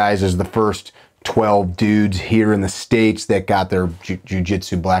Dozen guys is the first 12 dudes here in the States that got their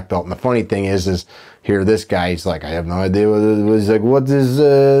jiu-jitsu black belt. And the funny thing is here this guy, he's like, I have no idea what it was. He's like, what is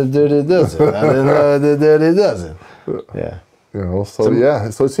Dirty Dozen? I didn't know the Dirty Dozen. Yeah.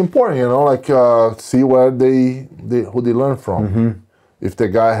 So it's important, like see where who they learn from. If the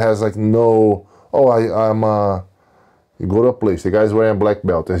guy has like you go to a place, the guy's wearing a black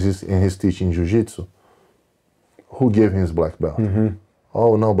belt and he's teaching jiu-jitsu. Who gave him his black belt?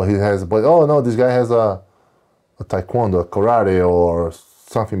 Oh no, but this guy has a taekwondo, a karate, or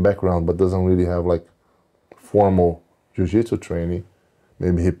something background, but doesn't really have like formal jiu-jitsu training.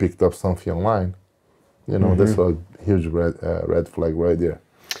 Maybe he picked up something online. That's a huge red flag right there.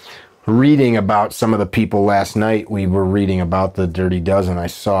 Reading about some of the people last night, we were reading about the Dirty Dozen. I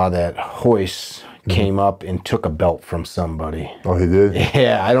saw that Royce came up and took a belt from somebody. Oh, he did?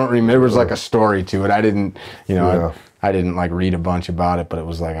 Yeah, I don't remember. There was like a story to it. I didn't, I didn't like read a bunch about it, but it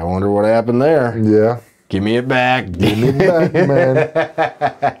was like, I wonder what happened there. Yeah. Give me it back. Give me it back,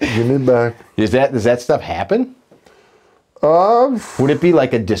 man. Give me it back. Does that stuff happen? Would it be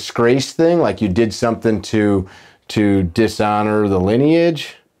like a disgrace thing? Like you did something to dishonor the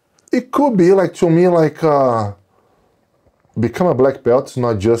lineage? It could be. Like, to me, like, become a black belt is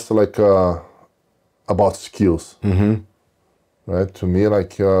not just like about skills. Right? To me,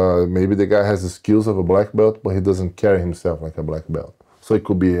 like, maybe the guy has the skills of a black belt, but he doesn't carry himself like a black belt. So it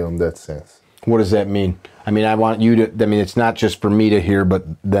could be in that sense. What does that mean? I mean, I want you to, it's not just for me to hear, but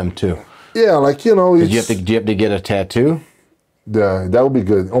them too. Yeah, like, do you have to get a tattoo? Yeah, that would be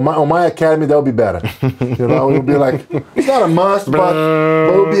good. On my academy, that would be better. It would be like, it's not a must, but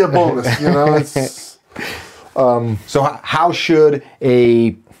it would be a bonus, So how should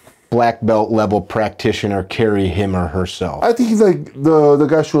a black belt level practitioner carry him or herself? I think like the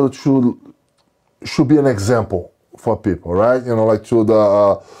guy should be an example for people, right? You know, like to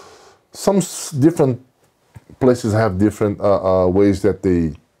the some different places have different ways that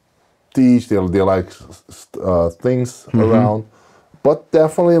they teach. They like things around, but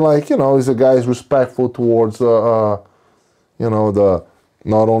definitely like, you know, he's a guy who's respectful towards you know, the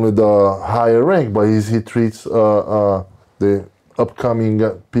not only the higher rank, but he treats the upcoming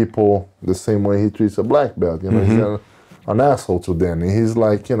people the same way he treats a black belt. You know, he's an asshole to them. He's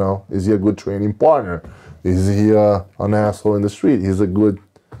like, you know, is he a good training partner? Is he an asshole in the street? He's a good,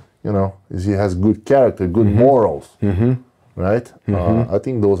 you know, he has good character, good morals, right? I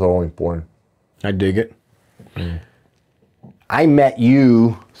think those are all important. I dig it. I met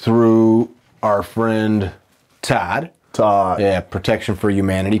you through our friend Todd. Yeah, Protection for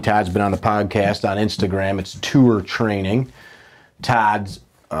Humanity. Todd's been on the podcast on Instagram. It's Tour Training. Todd's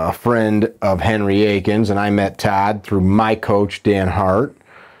a friend of Henry Akins, and I met Todd through my coach, Dan Hart.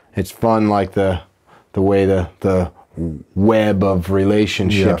 It's fun, like the way the web of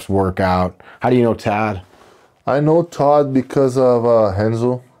relationships work out. How do you know Todd? I know Todd because of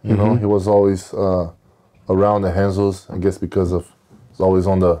Henzo. You know, he was always around the Henzos. I guess because of he's always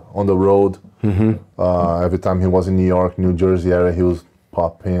on the road. Every time he was in New York, New Jersey area, he was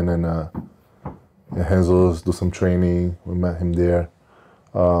pop in and Henzo's do some training. We met him there.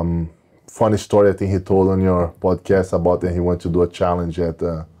 Funny story I think he told on your podcast about that he went to do a challenge at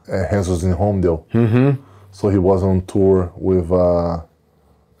Henzo's in Homedale. So he was on tour with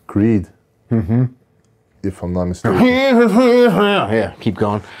Creed, if I'm not mistaken. Yeah, keep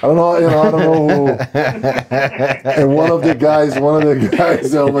going. I don't know, you know, I don't know who. And one of the guys,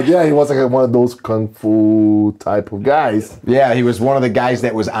 but yeah, he was like one of those kung fu type of guys. Yeah, he was one of the guys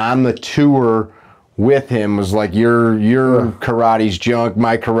that was on the tour with him. Was like, your karate's junk,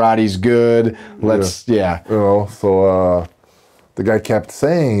 my karate's good. Let's, You know, so the guy kept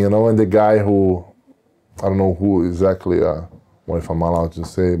saying, you know, and the guy who, I don't know who exactly, or if I'm allowed to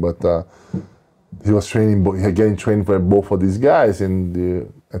say, but he was training, getting trained by both of these guys,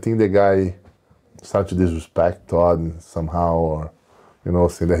 and I think the guy started to disrespect Todd somehow, or, you know,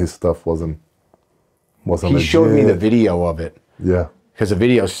 saying that his stuff wasn't he showed me the video of it. Yeah. Because the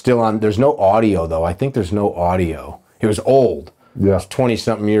video's still on. There's no audio, though. I think there's no audio. It was old. Yeah. It's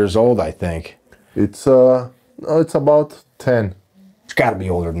 20-something years old, I think. It's it's about 10. It's got to be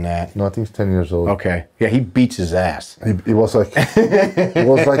older than that. No, I think it's 10 years old. Okay. Yeah, he beats his ass. It was like,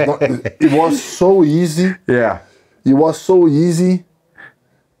 it was so easy. Yeah. It was so easy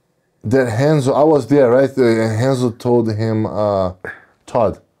that Henzo, I was there, right? And Henzo told him,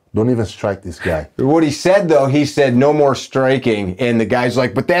 Todd, don't even strike this guy. What he said, though, he said, no more striking. And the guy's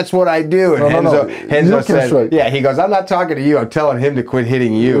like, but that's what I do. And Henzo said, strike. Yeah, he goes, I'm not talking to you. I'm telling him to quit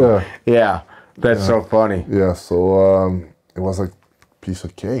hitting you. Yeah. That's so funny. Yeah, so it was like a piece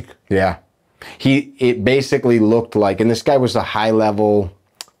of cake. Yeah. It basically looked like, and this guy was a high-level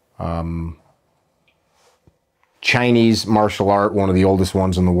Chinese martial art, one of the oldest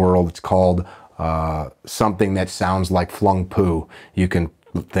ones in the world. It's called something that sounds like flung pu. You can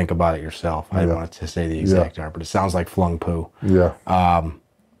think about it yourself. I don't want to say the exact art, but it sounds like flung pu. Yeah.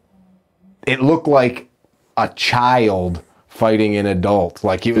 It looked like a child fighting an adult.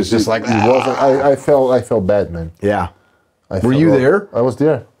 Like he was just like, I felt bad, man. Yeah. Were you there? I was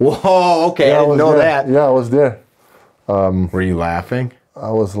there. Whoa, okay, I didn't know that. Yeah, I was there. Were you laughing?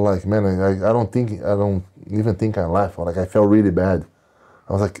 I was like, man, I don't even think I laughed. Like, I felt really bad.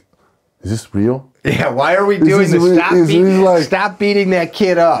 I was like, is this real? Yeah, why are we doing this? Stop beating that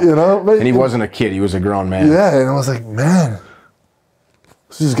kid up. You know? But, and he wasn't a kid, he was a grown man. Yeah, and I was like, man,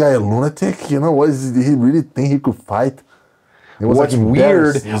 is this guy a lunatic? You know, did he really think he could fight? It was What's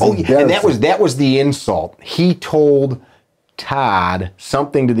weird, and that was the insult. He told Todd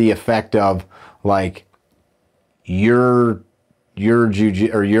something to the effect of, like, your jiu-jitsu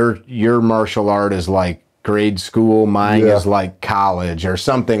or your martial art is like grade school, mine is like college, or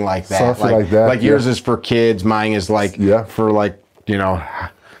something like that. Something like that. Like yours is for kids, mine is like for, like, you know,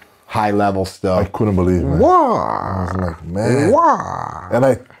 high level stuff. I couldn't believe it, man. Wow. I was like, man. Wow. And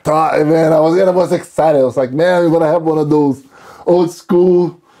I thought, man, I was excited. I was like, man, we're gonna have one of those old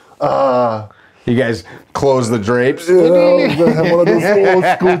school you guys close the drapes. You know, we're gonna have one of those old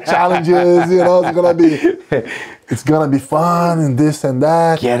school challenges, you know, it's gonna be fun and this and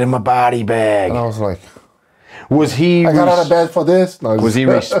that. Get him a body bag. And I was like, I got out of bed for this? No, was he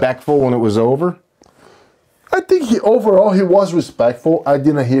respectful when it was over? I think overall he was respectful. I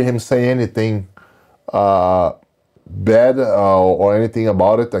didn't hear him say anything bad or anything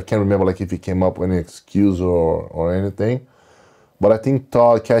about it. I can't remember like if he came up with any excuse or anything. But I think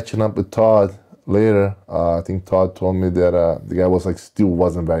Todd, catching up with Todd later, I think Todd told me that the guy was like still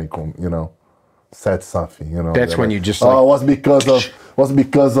wasn't very, you know, said something, you know. That's when like, you just like, oh, it was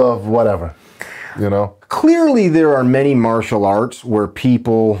because of whatever, you know. Clearly there are many martial arts where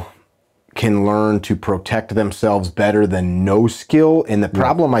people can learn to protect themselves better than no skill. And the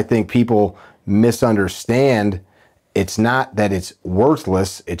problem I think people misunderstand, it's not that it's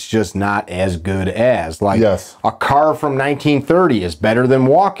worthless, it's just not as good as. Like a car from 1930 is better than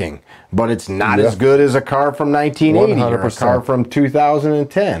walking, but it's not as good as a car from 1980 100%. Or a car from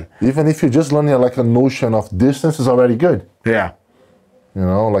 2010. Even if you're just learning like a notion of distance is already good. Yeah. You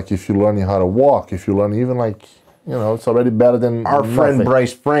know, like if you're learning how to walk, if you learn even like, you know, it's already better than our friend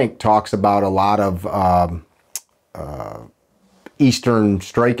Bryce Frank talks about a lot of Eastern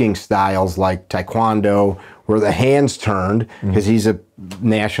striking styles like Taekwondo, where the hands turned, because he's a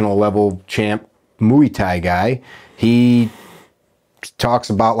national level champ Muay Thai guy. He talks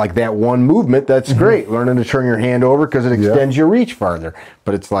about like that one movement that's great, learning to turn your hand over because it extends your reach farther.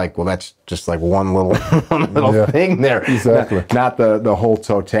 But it's like, well, that's just like one little thing there. Exactly. Not the whole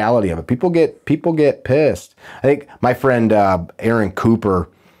totality of it. People get pissed. I think my friend Aaron Cooper,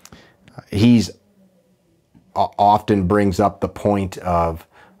 he's often brings up the point of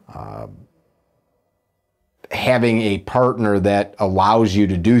having a partner that allows you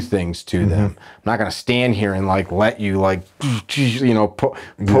to do things to them. I'm not going to stand here and like let you like, you know,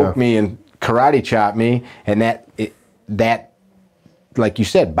 poke me and karate chop me. And that, like you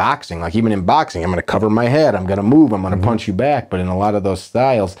said, boxing, like even in boxing, I'm going to cover my head, I'm going to move, I'm going to punch you back. But in a lot of those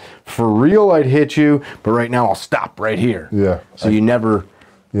styles, for real, I'd hit you, but right now I'll stop right here. Yeah. So you never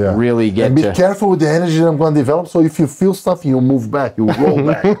really get and be careful with the energy that I'm going to develop. So if you feel stuff, you'll move back, you'll roll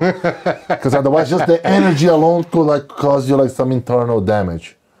back. Because otherwise, just the energy alone could like cause you like some internal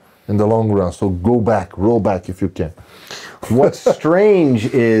damage in the long run. So go back, roll back if you can. What's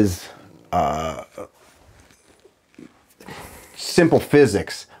strange is simple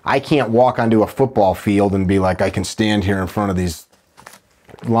physics. I can't walk onto a football field and be like, I can stand here in front of these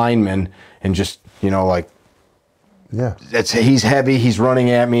linemen and just, you know, like, he's heavy, he's running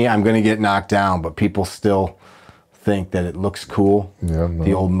at me, I'm going to get knocked down. But people still think that it looks cool.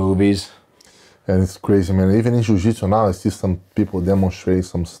 The old movies. And it's crazy, man. Even in Jiu-Jitsu now, I see some people demonstrate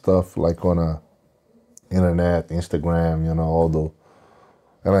some stuff like on internet, Instagram, you know, all those.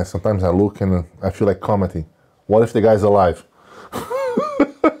 And sometimes I look and I feel like commenting, what if the guy's alive?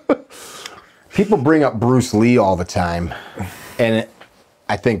 People bring up Bruce Lee all the time. And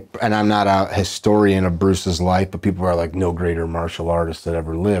I think, and I'm not a historian of Bruce's life, but people are like, no greater martial artist that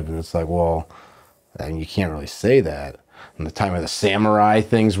ever lived. And it's like, well, I mean, you can't really say that. In the time of the samurai,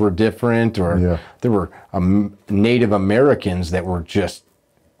 things were different, or there were Native Americans that were just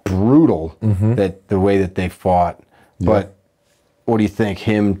brutal, that the way that they fought. But what do you think,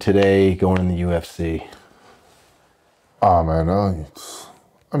 him today going in the UFC? Oh, man,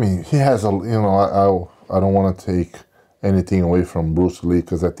 I mean, he has a, you know, I don't want to take anything away from Bruce Lee,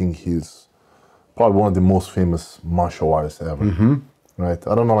 because I think he's probably one of the most famous martial artists ever. Right?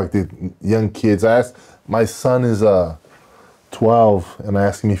 I don't know, like the young kids. My son is 12, and I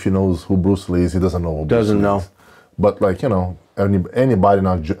asked him if he knows who Bruce Lee is. He doesn't know who Bruce Lee is. But like, you know, anybody in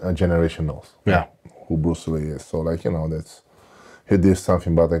our generation knows who Bruce Lee is. So like, you know, he did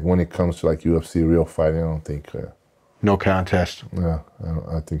something. But like when it comes to like UFC real fighting, I don't think. No contest. Yeah,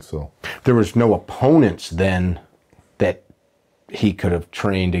 I think so. There was no opponents then that he could have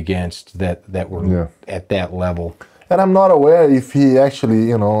trained against that were at that level. And I'm not aware if he actually,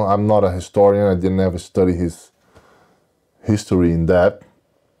 you know, I'm not a historian. I didn't ever study his history in depth.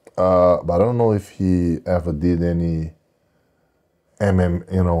 But I don't know if he ever did any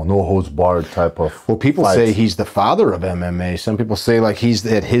you know, no holds barred type of. Well, people say he's the father of MMA. Some people say like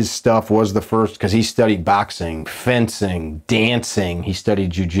that his stuff was the first, because he studied boxing, fencing, dancing. He studied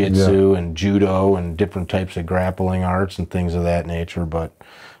jiu-jitsu and judo and different types of grappling arts and things of that nature. But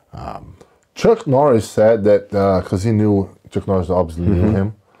Chuck Norris said that because he knew, Chuck Norris obviously knew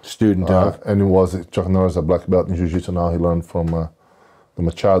him. Student of. And he was, Chuck Norris, a black belt in jiu-jitsu now. He learned from the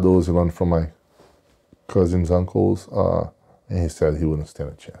Machados. He learned from my cousin's uncles. And he said he wouldn't stand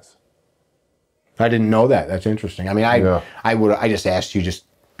a chance. I didn't know that. That's interesting. I mean, I just asked you just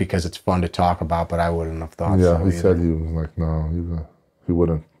because it's fun to talk about, but I wouldn't have thought so he said he was like, no, he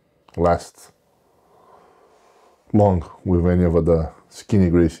wouldn't last long with any of the skinny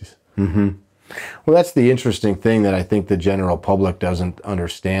Gracies. Well, that's the interesting thing that I think the general public doesn't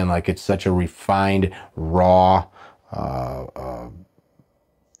understand. Like, it's such a refined, raw,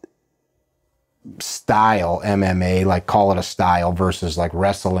 style MMA, like call it a style, versus like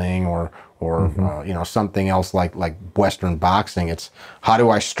wrestling or you know, something else like Western boxing. It's how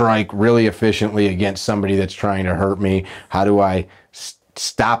do I strike really efficiently against somebody that's trying to hurt me? How do I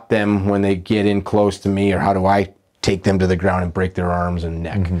stop them when they get in close to me, or how do I take them to the ground and break their arms and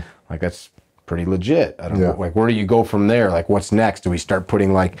neck? Like that's pretty legit. I don't know, like where do you go from there? Like what's next? Do we start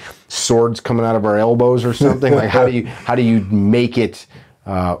putting like swords coming out of our elbows or something? Like how do you make it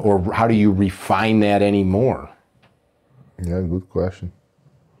or how do you refine that anymore? Yeah, good question.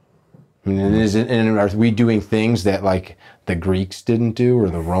 I mean, and are we doing things that like the Greeks didn't do, or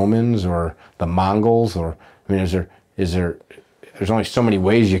the Romans, or the Mongols, or I mean, there's only so many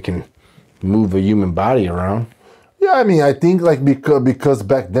ways you can move a human body around. Yeah, I mean, I think like because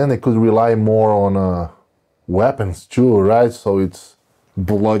back then they could rely more on weapons too, right? So it's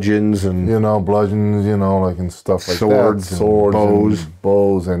bludgeons and bludgeons, like and stuff like swords, that. Swords,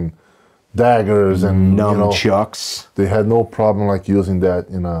 bows, and daggers, and nunchucks. They had no problem like using that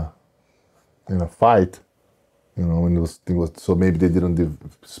in a fight. When those things so maybe they didn't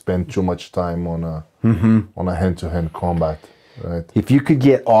spend too much time on a hand-to-hand combat. Right. If you could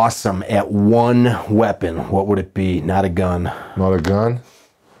get awesome at one weapon, what would it be? Not a gun. Not a gun.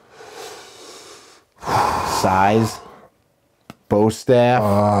 Size. Bow staff.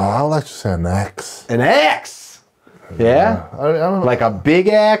 I would like to say an axe. An axe. Yeah. I don't know. Like a big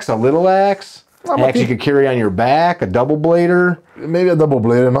axe, a little axe. Axe you could carry on your back, a double blader. Maybe a double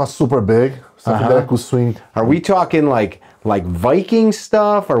blader, not super big. Something that could swing. Are we talking like Viking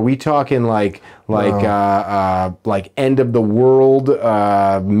stuff? Are we talking like end of the world,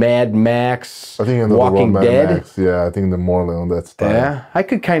 Mad Max, I think Walking Dead? Mad Max. Yeah, I think the more on that style. Yeah, I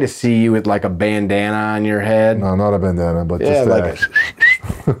could kind of see you with like a bandana on your head. No, not a bandana, but yeah,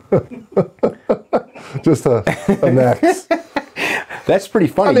 just an axe. That's pretty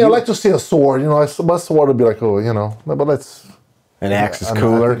funny. I mean, I like to see a sword. A sword would be like, but let's. An axe is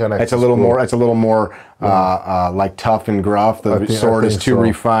cooler. It's a little more. It's a little more like tough and gruff. The sword is too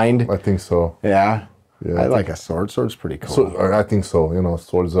refined. I think so. Yeah. I like a sword. Sword's pretty cool. So, I think so.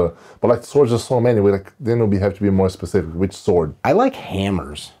 Swords are, but like swords are so many. Then we have to be more specific. Which sword? I like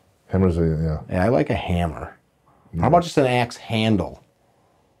hammers. Hammers are Yeah, I like a hammer. How about just an axe handle?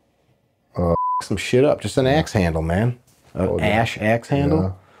 Some shit up. Just an axe handle, man. Axe handle.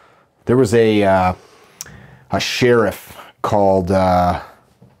 Yeah. There was a sheriff called,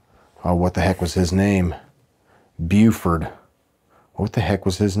 what the heck was his name? Buford. What the heck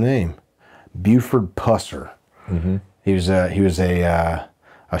was his name? Buford Pusser. He was a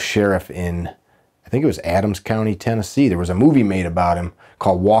sheriff in, I think it was Adams County, Tennessee. There was a movie made about him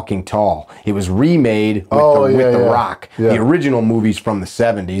called Walking Tall. It was remade with The Rock. Yeah. The original movie's from the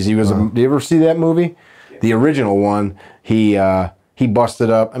 70s. He was. Did you ever see that movie? Yeah. The original one. He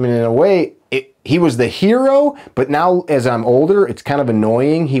busted up. I mean, in a way, he was the hero, but now as I'm older, it's kind of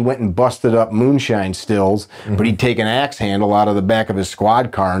annoying. He went and busted up moonshine stills, but he'd take an axe handle out of the back of his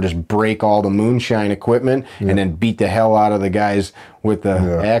squad car and just break all the moonshine equipment and then beat the hell out of the guys with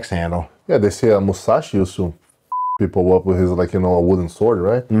the axe handle. Yeah, they say Musashi used to people up with his, a wooden sword,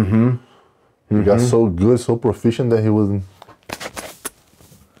 right? He got so good, so proficient that he wasn't...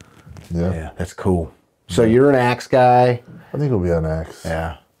 Yeah, that's cool. So you're an axe guy? I think it'll be an axe.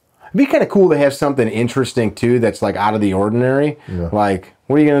 Yeah. It'd be kind of cool to have something interesting too that's like out of the ordinary. Yeah. Like,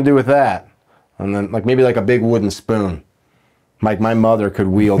 what are you going to do with that? And then maybe like a big wooden spoon. Like my mother could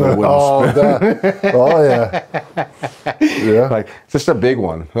wield a wooden spoon. Yeah. Like just a big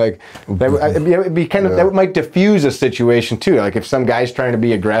one. Like it'd be kind of that might diffuse a situation too. Like if some guy's trying to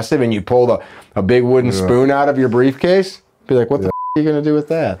be aggressive and you pull a big wooden spoon out of your briefcase, be like, what the f are you going to do with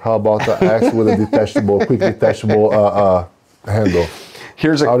that? How about the axe with a quick detachable handle?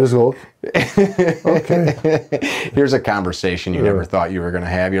 I'll just go. Okay. Here's a conversation you never thought you were going to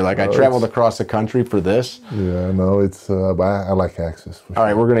have. You're like, I traveled across the country for this. Yeah, no, it's. I like axes. All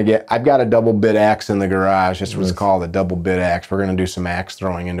right, we're going to I've got a double bit axe in the garage. That's what it's called, a double bit axe. We're going to do some axe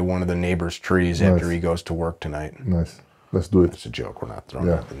throwing into one of the neighbor's trees after he goes to work tonight. Nice. Let's do it. It's a joke. We're not throwing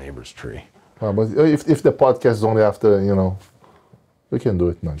out the neighbor's tree. But if the podcast is only after, we can do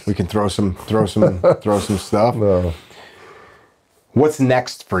it. Nice. We can throw some stuff. No. What's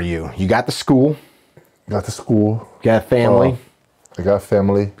next for you? You got the school. Got the school. You got a family. I got a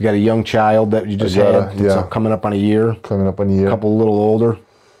family. You got a young child that you just had. Yeah. Coming up on a year. Coming up on a year. A couple a little older.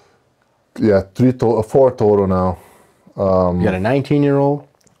 Yeah, 4 total now. You got a 19-year-old?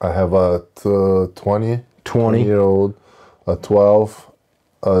 I have a 20-year-old, a 12,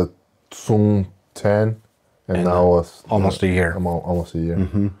 soon 10, and now almost a year. Almost a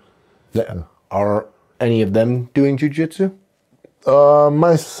year. Are any of them doing jiu-jitsu?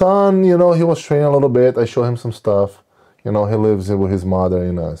 My son, you know, he was training a little bit. I showed him some stuff. You know, he lives with his mother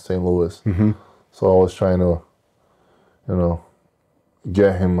in St. Louis. So I was trying to, you know,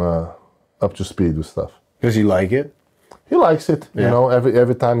 get him up to speed with stuff. Does he like it? He likes it. You know,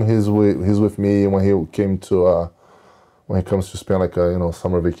 every time he's with me, when he came to when he comes to spend like a, you know,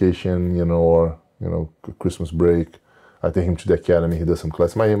 summer vacation, you know, or, you know, Christmas break, I take him to the academy. He does some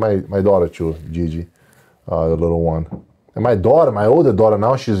class. My daughter too, Gigi, the little one. And my daughter, my older daughter,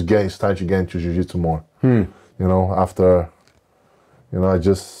 now she's starting to get into jiu-jitsu more. You know, after, you know, I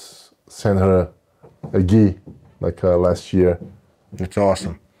just sent her a gi like last year. That's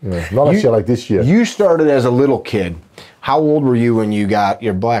awesome. Yeah, not last year, like this year. You started as a little kid. How old were you when you got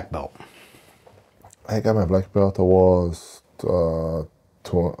your black belt? I got my black belt. I was 20.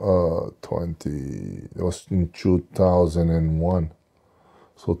 It was in 2001.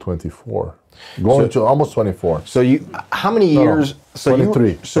 So 24. Going to almost 24. So you, how many years? So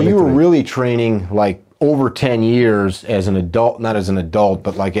 23. So you were really training like over 10 years as an adult, not as an adult,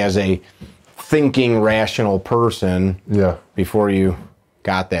 but like as a thinking, rational person. Yeah. Before you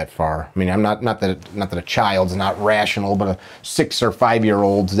got that far. I mean, I'm not that a child's not rational, but a 6 or 5 year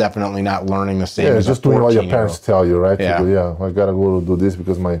old's definitely not learning the same. Yeah, as just a doing what your 14-year-old. parents tell you, right? Yeah. Yeah, I gotta go to do this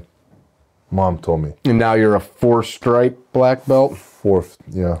because my mom told me. And now you're a 4-stripe black belt. Fourth,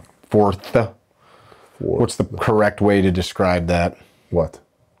 yeah. Fourth. What's the correct way to describe that? What?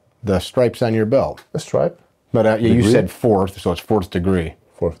 The stripes on your belt. A stripe. But you said fourth, so it's 4th degree.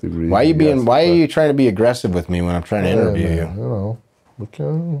 4th degree. Why are you being? yes, Why are you trying to be aggressive with me when I'm trying to interview man, you? You know, we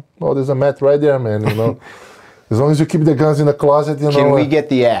can. Oh, there's a mat right there, man. You know, as long as you keep the guns in the closet, you know. Can we get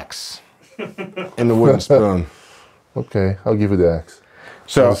the axe and the wooden spoon? Okay, I'll give you the axe.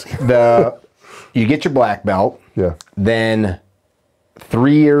 So you get your black belt. Yeah. Then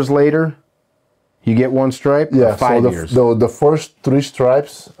 3 years later, you get 1 stripe. Yeah. 5 so years. the first 3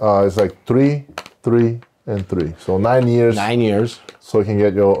 stripes is like 3, 3, and 3. So 9 years. 9 years. So you can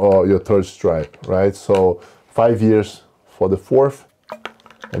get your 3rd stripe, right? So 5 years for the 4th,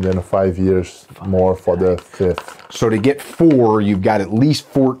 and then 5 years more for the 5th. So to get 4, you've got at least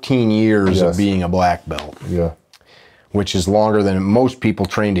 14 years of being a black belt. Yeah. Which is longer than most people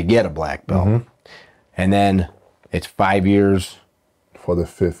train to get a black belt. And then it's 5 years For the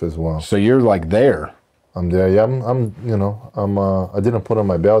 5th as well. So you're like there. I'm there. Yeah, I'm you know, I didn't put on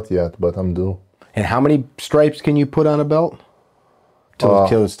my belt yet, but I'm due. And how many stripes can you put on a belt?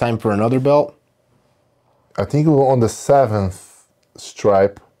 Till it's time for another belt? I think on the 7th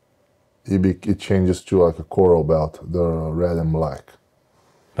stripe, it changes to like a coral belt, the red and black.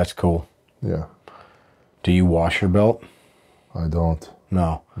 That's cool. Yeah. Do you wash your belt? I don't.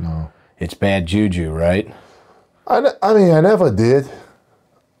 No. No. It's bad juju, right? I mean, I never did.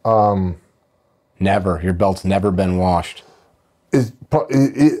 Never. Your belt's never been washed. If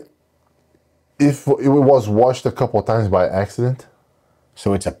it was washed a couple of times by accident.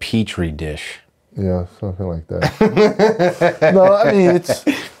 So it's a Petri dish. Yeah, something like that. No, I mean, it's...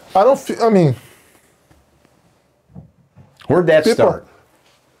 I don't feel... I mean... Where'd that start?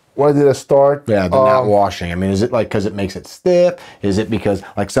 Where did it start? Yeah, the not washing. I mean, is it like because it makes it stiff? Is it because,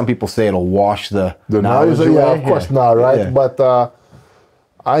 like some people say, it'll wash the knowledge away? Yeah, of course not, right? Yeah. But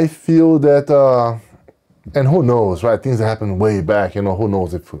I feel that... and who knows, right? Things that happened way back, you know, who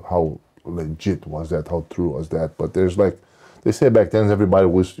knows how legit was that, how true was that. But there's like... They say back then everybody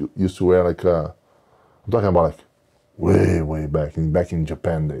used to wear like... I'm talking about like way back in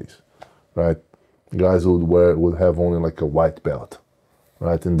Japan days, right? Guys would have only like a white belt.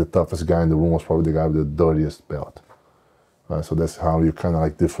 Right, and the toughest guy in the room was probably the guy with the dirtiest belt. So that's how you kind of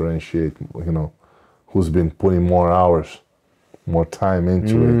like differentiate, you know, who's been putting more hours, more time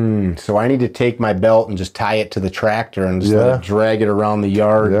into it. So I need to take my belt and just tie it to the tractor and just let it drag it around the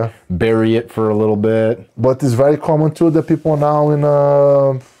yard, bury it for a little bit. But it's very common too that people now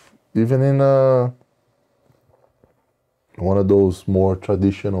even in one of those more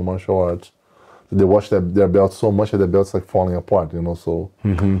traditional martial arts, they wash their belt so much that the belt's like falling apart, you know. So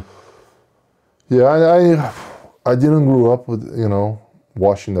yeah, I didn't grow up with, you know,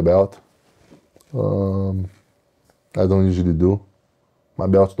 washing the belt. I don't usually do. My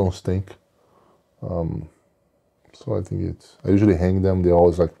belts don't stink. So I think I usually hang them. They're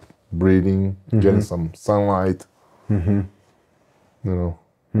always like breathing, getting some sunlight. You know,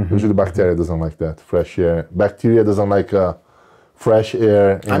 usually bacteria doesn't like that. Fresh air. Bacteria doesn't like fresh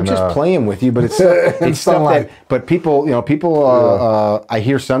air. I'm just playing with you, but it's stuff that. But people, you know, I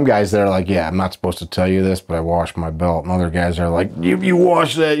hear some guys that are like, "Yeah, I'm not supposed to tell you this, but I wash my belt," and other guys are like, "You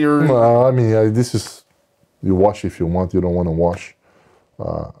wash that, you're." Well, I mean, this is you wash if you want. You don't want to wash.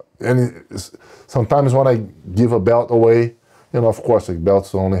 And sometimes when I give a belt away, You know, of course, like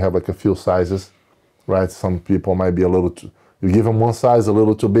belts only have like a few sizes, right? Some people might be a little too, you give them one size a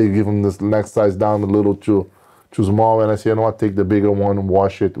little too big, you give them this next size down a little too small, and I say, you know what, take the bigger one,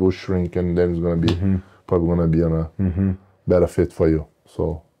 wash it, will shrink, and then it's gonna be probably gonna be on a better fit for you.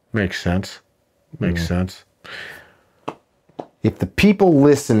 So makes sense. Makes sense. If the people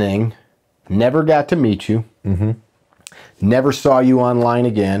listening never got to meet you, never saw you online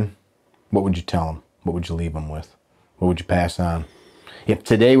again, what would you tell them? What would you leave them with? What would you pass on? If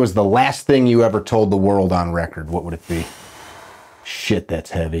today was the last thing you ever told the world on record, what would it be? Shit,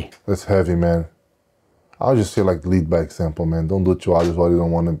 that's heavy. That's heavy, man. I'll just say, like, lead by example, man. Don't do to others what you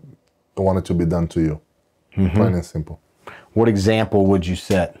don't want it to be done to you. Plain and simple. What example would you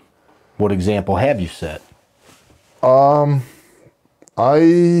set? What example have you set?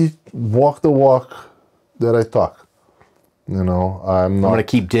 I walk the walk that I talk. You know, I'm going to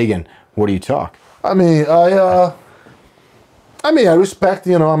keep digging. What do you talk? I mean, I respect,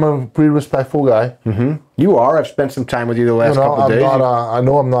 you know, I'm a pretty respectful guy. You are. I've spent some time with you the last couple of days. I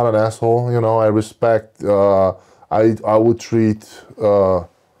know I'm not an asshole. You know, I respect, I would treat...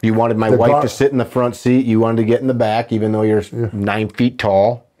 you wanted my wife to sit in the front seat. You wanted to get in the back, even though you're 9 feet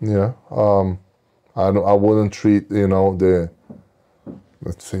tall. Yeah. I wouldn't treat, you know,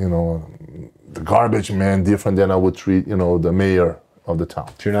 let's say, you know, the garbage man different than I would treat, you know, the mayor of the town.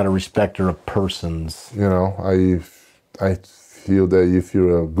 So you're not a respecter of persons. You know, I feel that if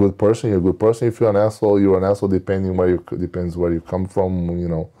you're a good person, you're a good person. If you're an asshole, you're an asshole. Depends where you come from. You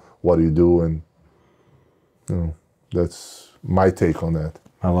know what you do, and you know that's my take on that.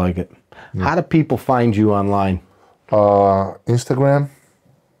 I like it. How do people find you online? Instagram,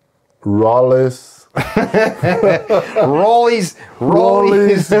 Rolles. Rolles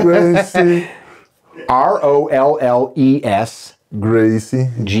Gracie. ROLLES Gracie.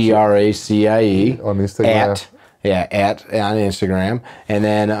 GRACIE. On Instagram. On Instagram. And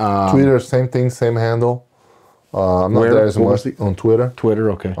then Twitter, same thing, same handle. I'm not there as much on Twitter. Twitter,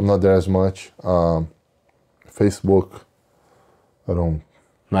 okay. I'm not there as much. Facebook, I don't.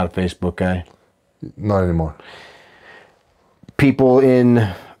 Not a Facebook guy. Not anymore. People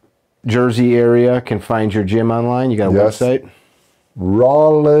in Jersey area can find your gym online. You got a website?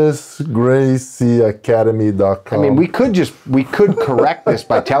 Rolles Gracie Academy.com. I mean, we could correct this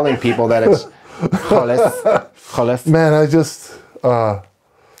by telling people that it's Rolles. Man, I just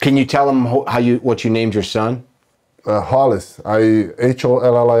can you tell them what you named your son? Hollis.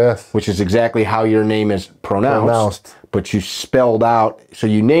 HOLLIS. Which is exactly how your name is pronounced. But you spelled out, so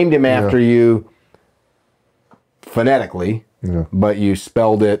you named him after you phonetically. Yeah. But you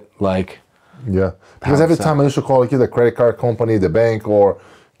spelled it like... Yeah. Because every time I used to call like the credit card company, the bank, or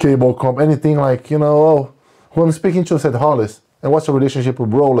cable company, anything like, you know, oh, who I'm speaking to said Hollis. And what's the relationship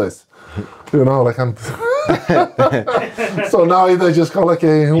with Rolles? You know, like I'm... So now they just call like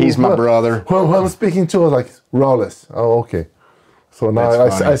a... He's my brother. Who I'm speaking to is like, Rolles. Oh, okay. So now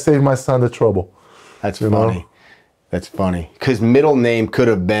I saved my son the trouble. That's funny. Know? That's funny. Because middle name could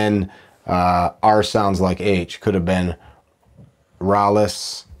have been, R sounds like H, could have been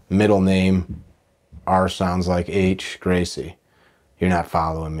Rolles, middle name, R sounds like H, Gracie. You're not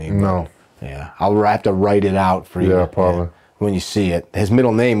following me. No. Yeah. I'll have to write it out for you. Yeah, probably. When you see it. His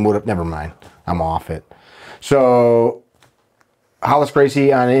middle name would have, never mind. I'm off it. So, Rolles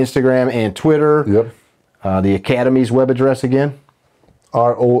Gracie on Instagram and Twitter. Yep. The Academy's web address again?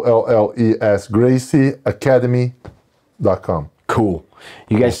 ROLLES Gracie Academy.com. Cool.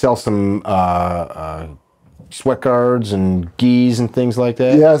 You guys sell some sweat guards and gis and things like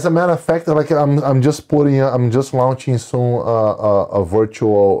that? Yeah, as a matter of fact, like I'm just launching soon a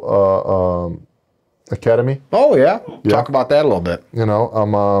virtual academy. Oh yeah? Talk about that a little bit. You know,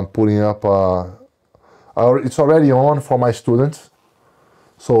 I'm putting up. It's already on for my students.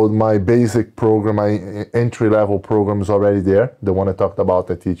 So my basic program, my entry-level program is already there. The one I talked about,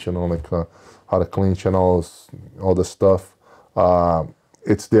 I teach, you know, like how to clean channels, all the stuff.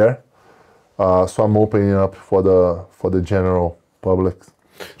 It's there. So I'm opening up for the general public.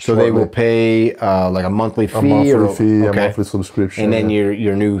 So they will pay like a monthly fee? A monthly subscription. And then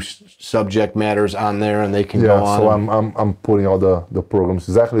your new subject matters on there, and they can go on. Yeah, so I'm putting all the programs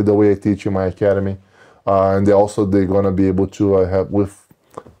exactly the way I teach in my academy. And they're gonna be able to have with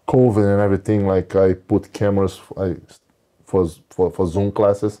COVID and everything, like I put cameras for Zoom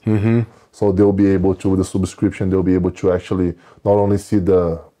classes. So they'll be able to, with the subscription, they'll be able to actually not only see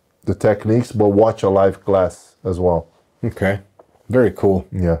the techniques, but watch a live class as well. Okay. Very cool.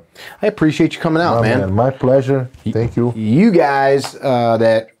 Yeah. I appreciate you coming out, man. My pleasure. Thank you. You guys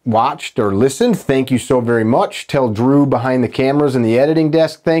that watched or listened, thank you so very much. Tell Drew behind the cameras and the editing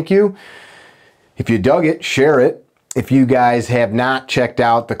desk, thank you. If you dug it, share it. If you guys have not checked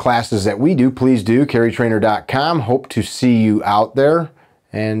out the classes that we do, please do. CarryTrainer.com. Hope to see you out there.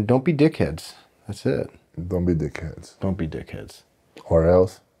 And don't be dickheads. That's it. Don't be dickheads. Don't be dickheads. Or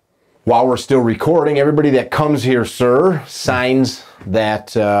else. While we're still recording, everybody that comes here, sir, signs that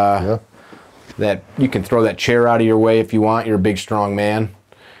that you can throw that chair out of your way if you want. You're a big, strong man.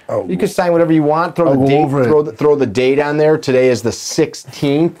 You can sign whatever you want. Throw the date. Throw the date on there. Today is the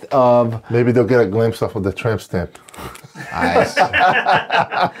 16th of. Maybe they'll get a glimpse of the tramp stamp. Nice.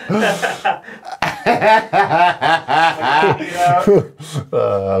 I'll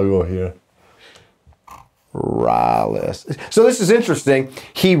go here. Rolles. So this is interesting.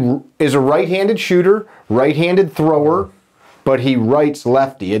 He is a right-handed shooter, right-handed thrower, but he writes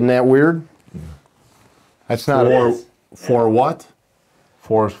lefty. Isn't that weird? That's not for what?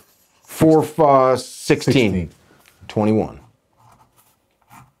 For 16. 21.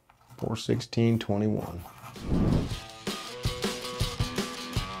 4/16/21.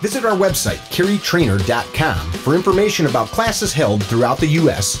 Visit our website, CarryTrainer.com, for information about classes held throughout the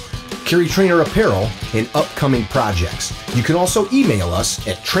U.S., CarryTrainer apparel, and upcoming projects. You can also email us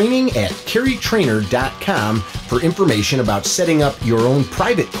at training@CarryTrainer.com for information about setting up your own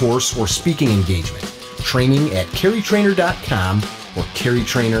private course or speaking engagement. Training@CarryTrainer.com or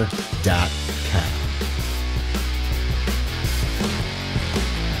CarryTrainer.com.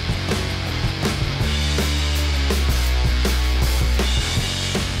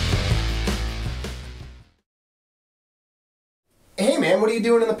 Hey man, what are you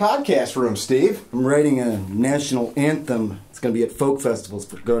doing in the podcast room, Steve? I'm writing a national anthem. It's going to be at folk festivals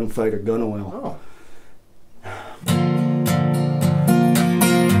for Gunfighter Gun Oil. Oh.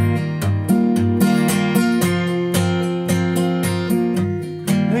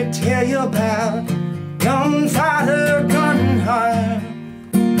 Let me tell you about Gunfighter Gun Oil.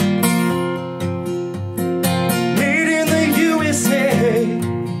 Made in the USA.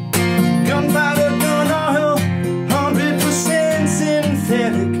 Gunfighter Gun Oil, 100%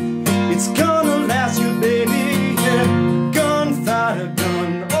 synthetic. It's gonna last you, baby. Yeah. Gunfighter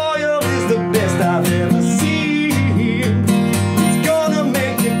Gun Oil is the best I've ever seen. It's gonna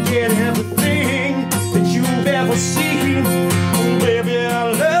make you get everything that you've ever seen. Oh, baby,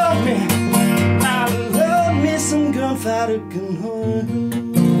 I love me some Gunfighter Gun Oil.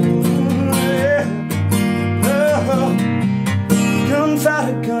 Yeah. Oh,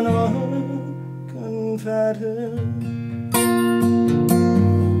 Gunfighter Gun Oil. Gunfighter.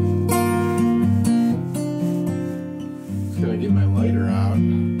 Gonna get my lighter out. I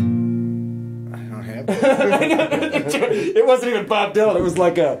don't have it. It wasn't even Bob Dylan. It was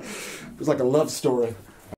like a love story.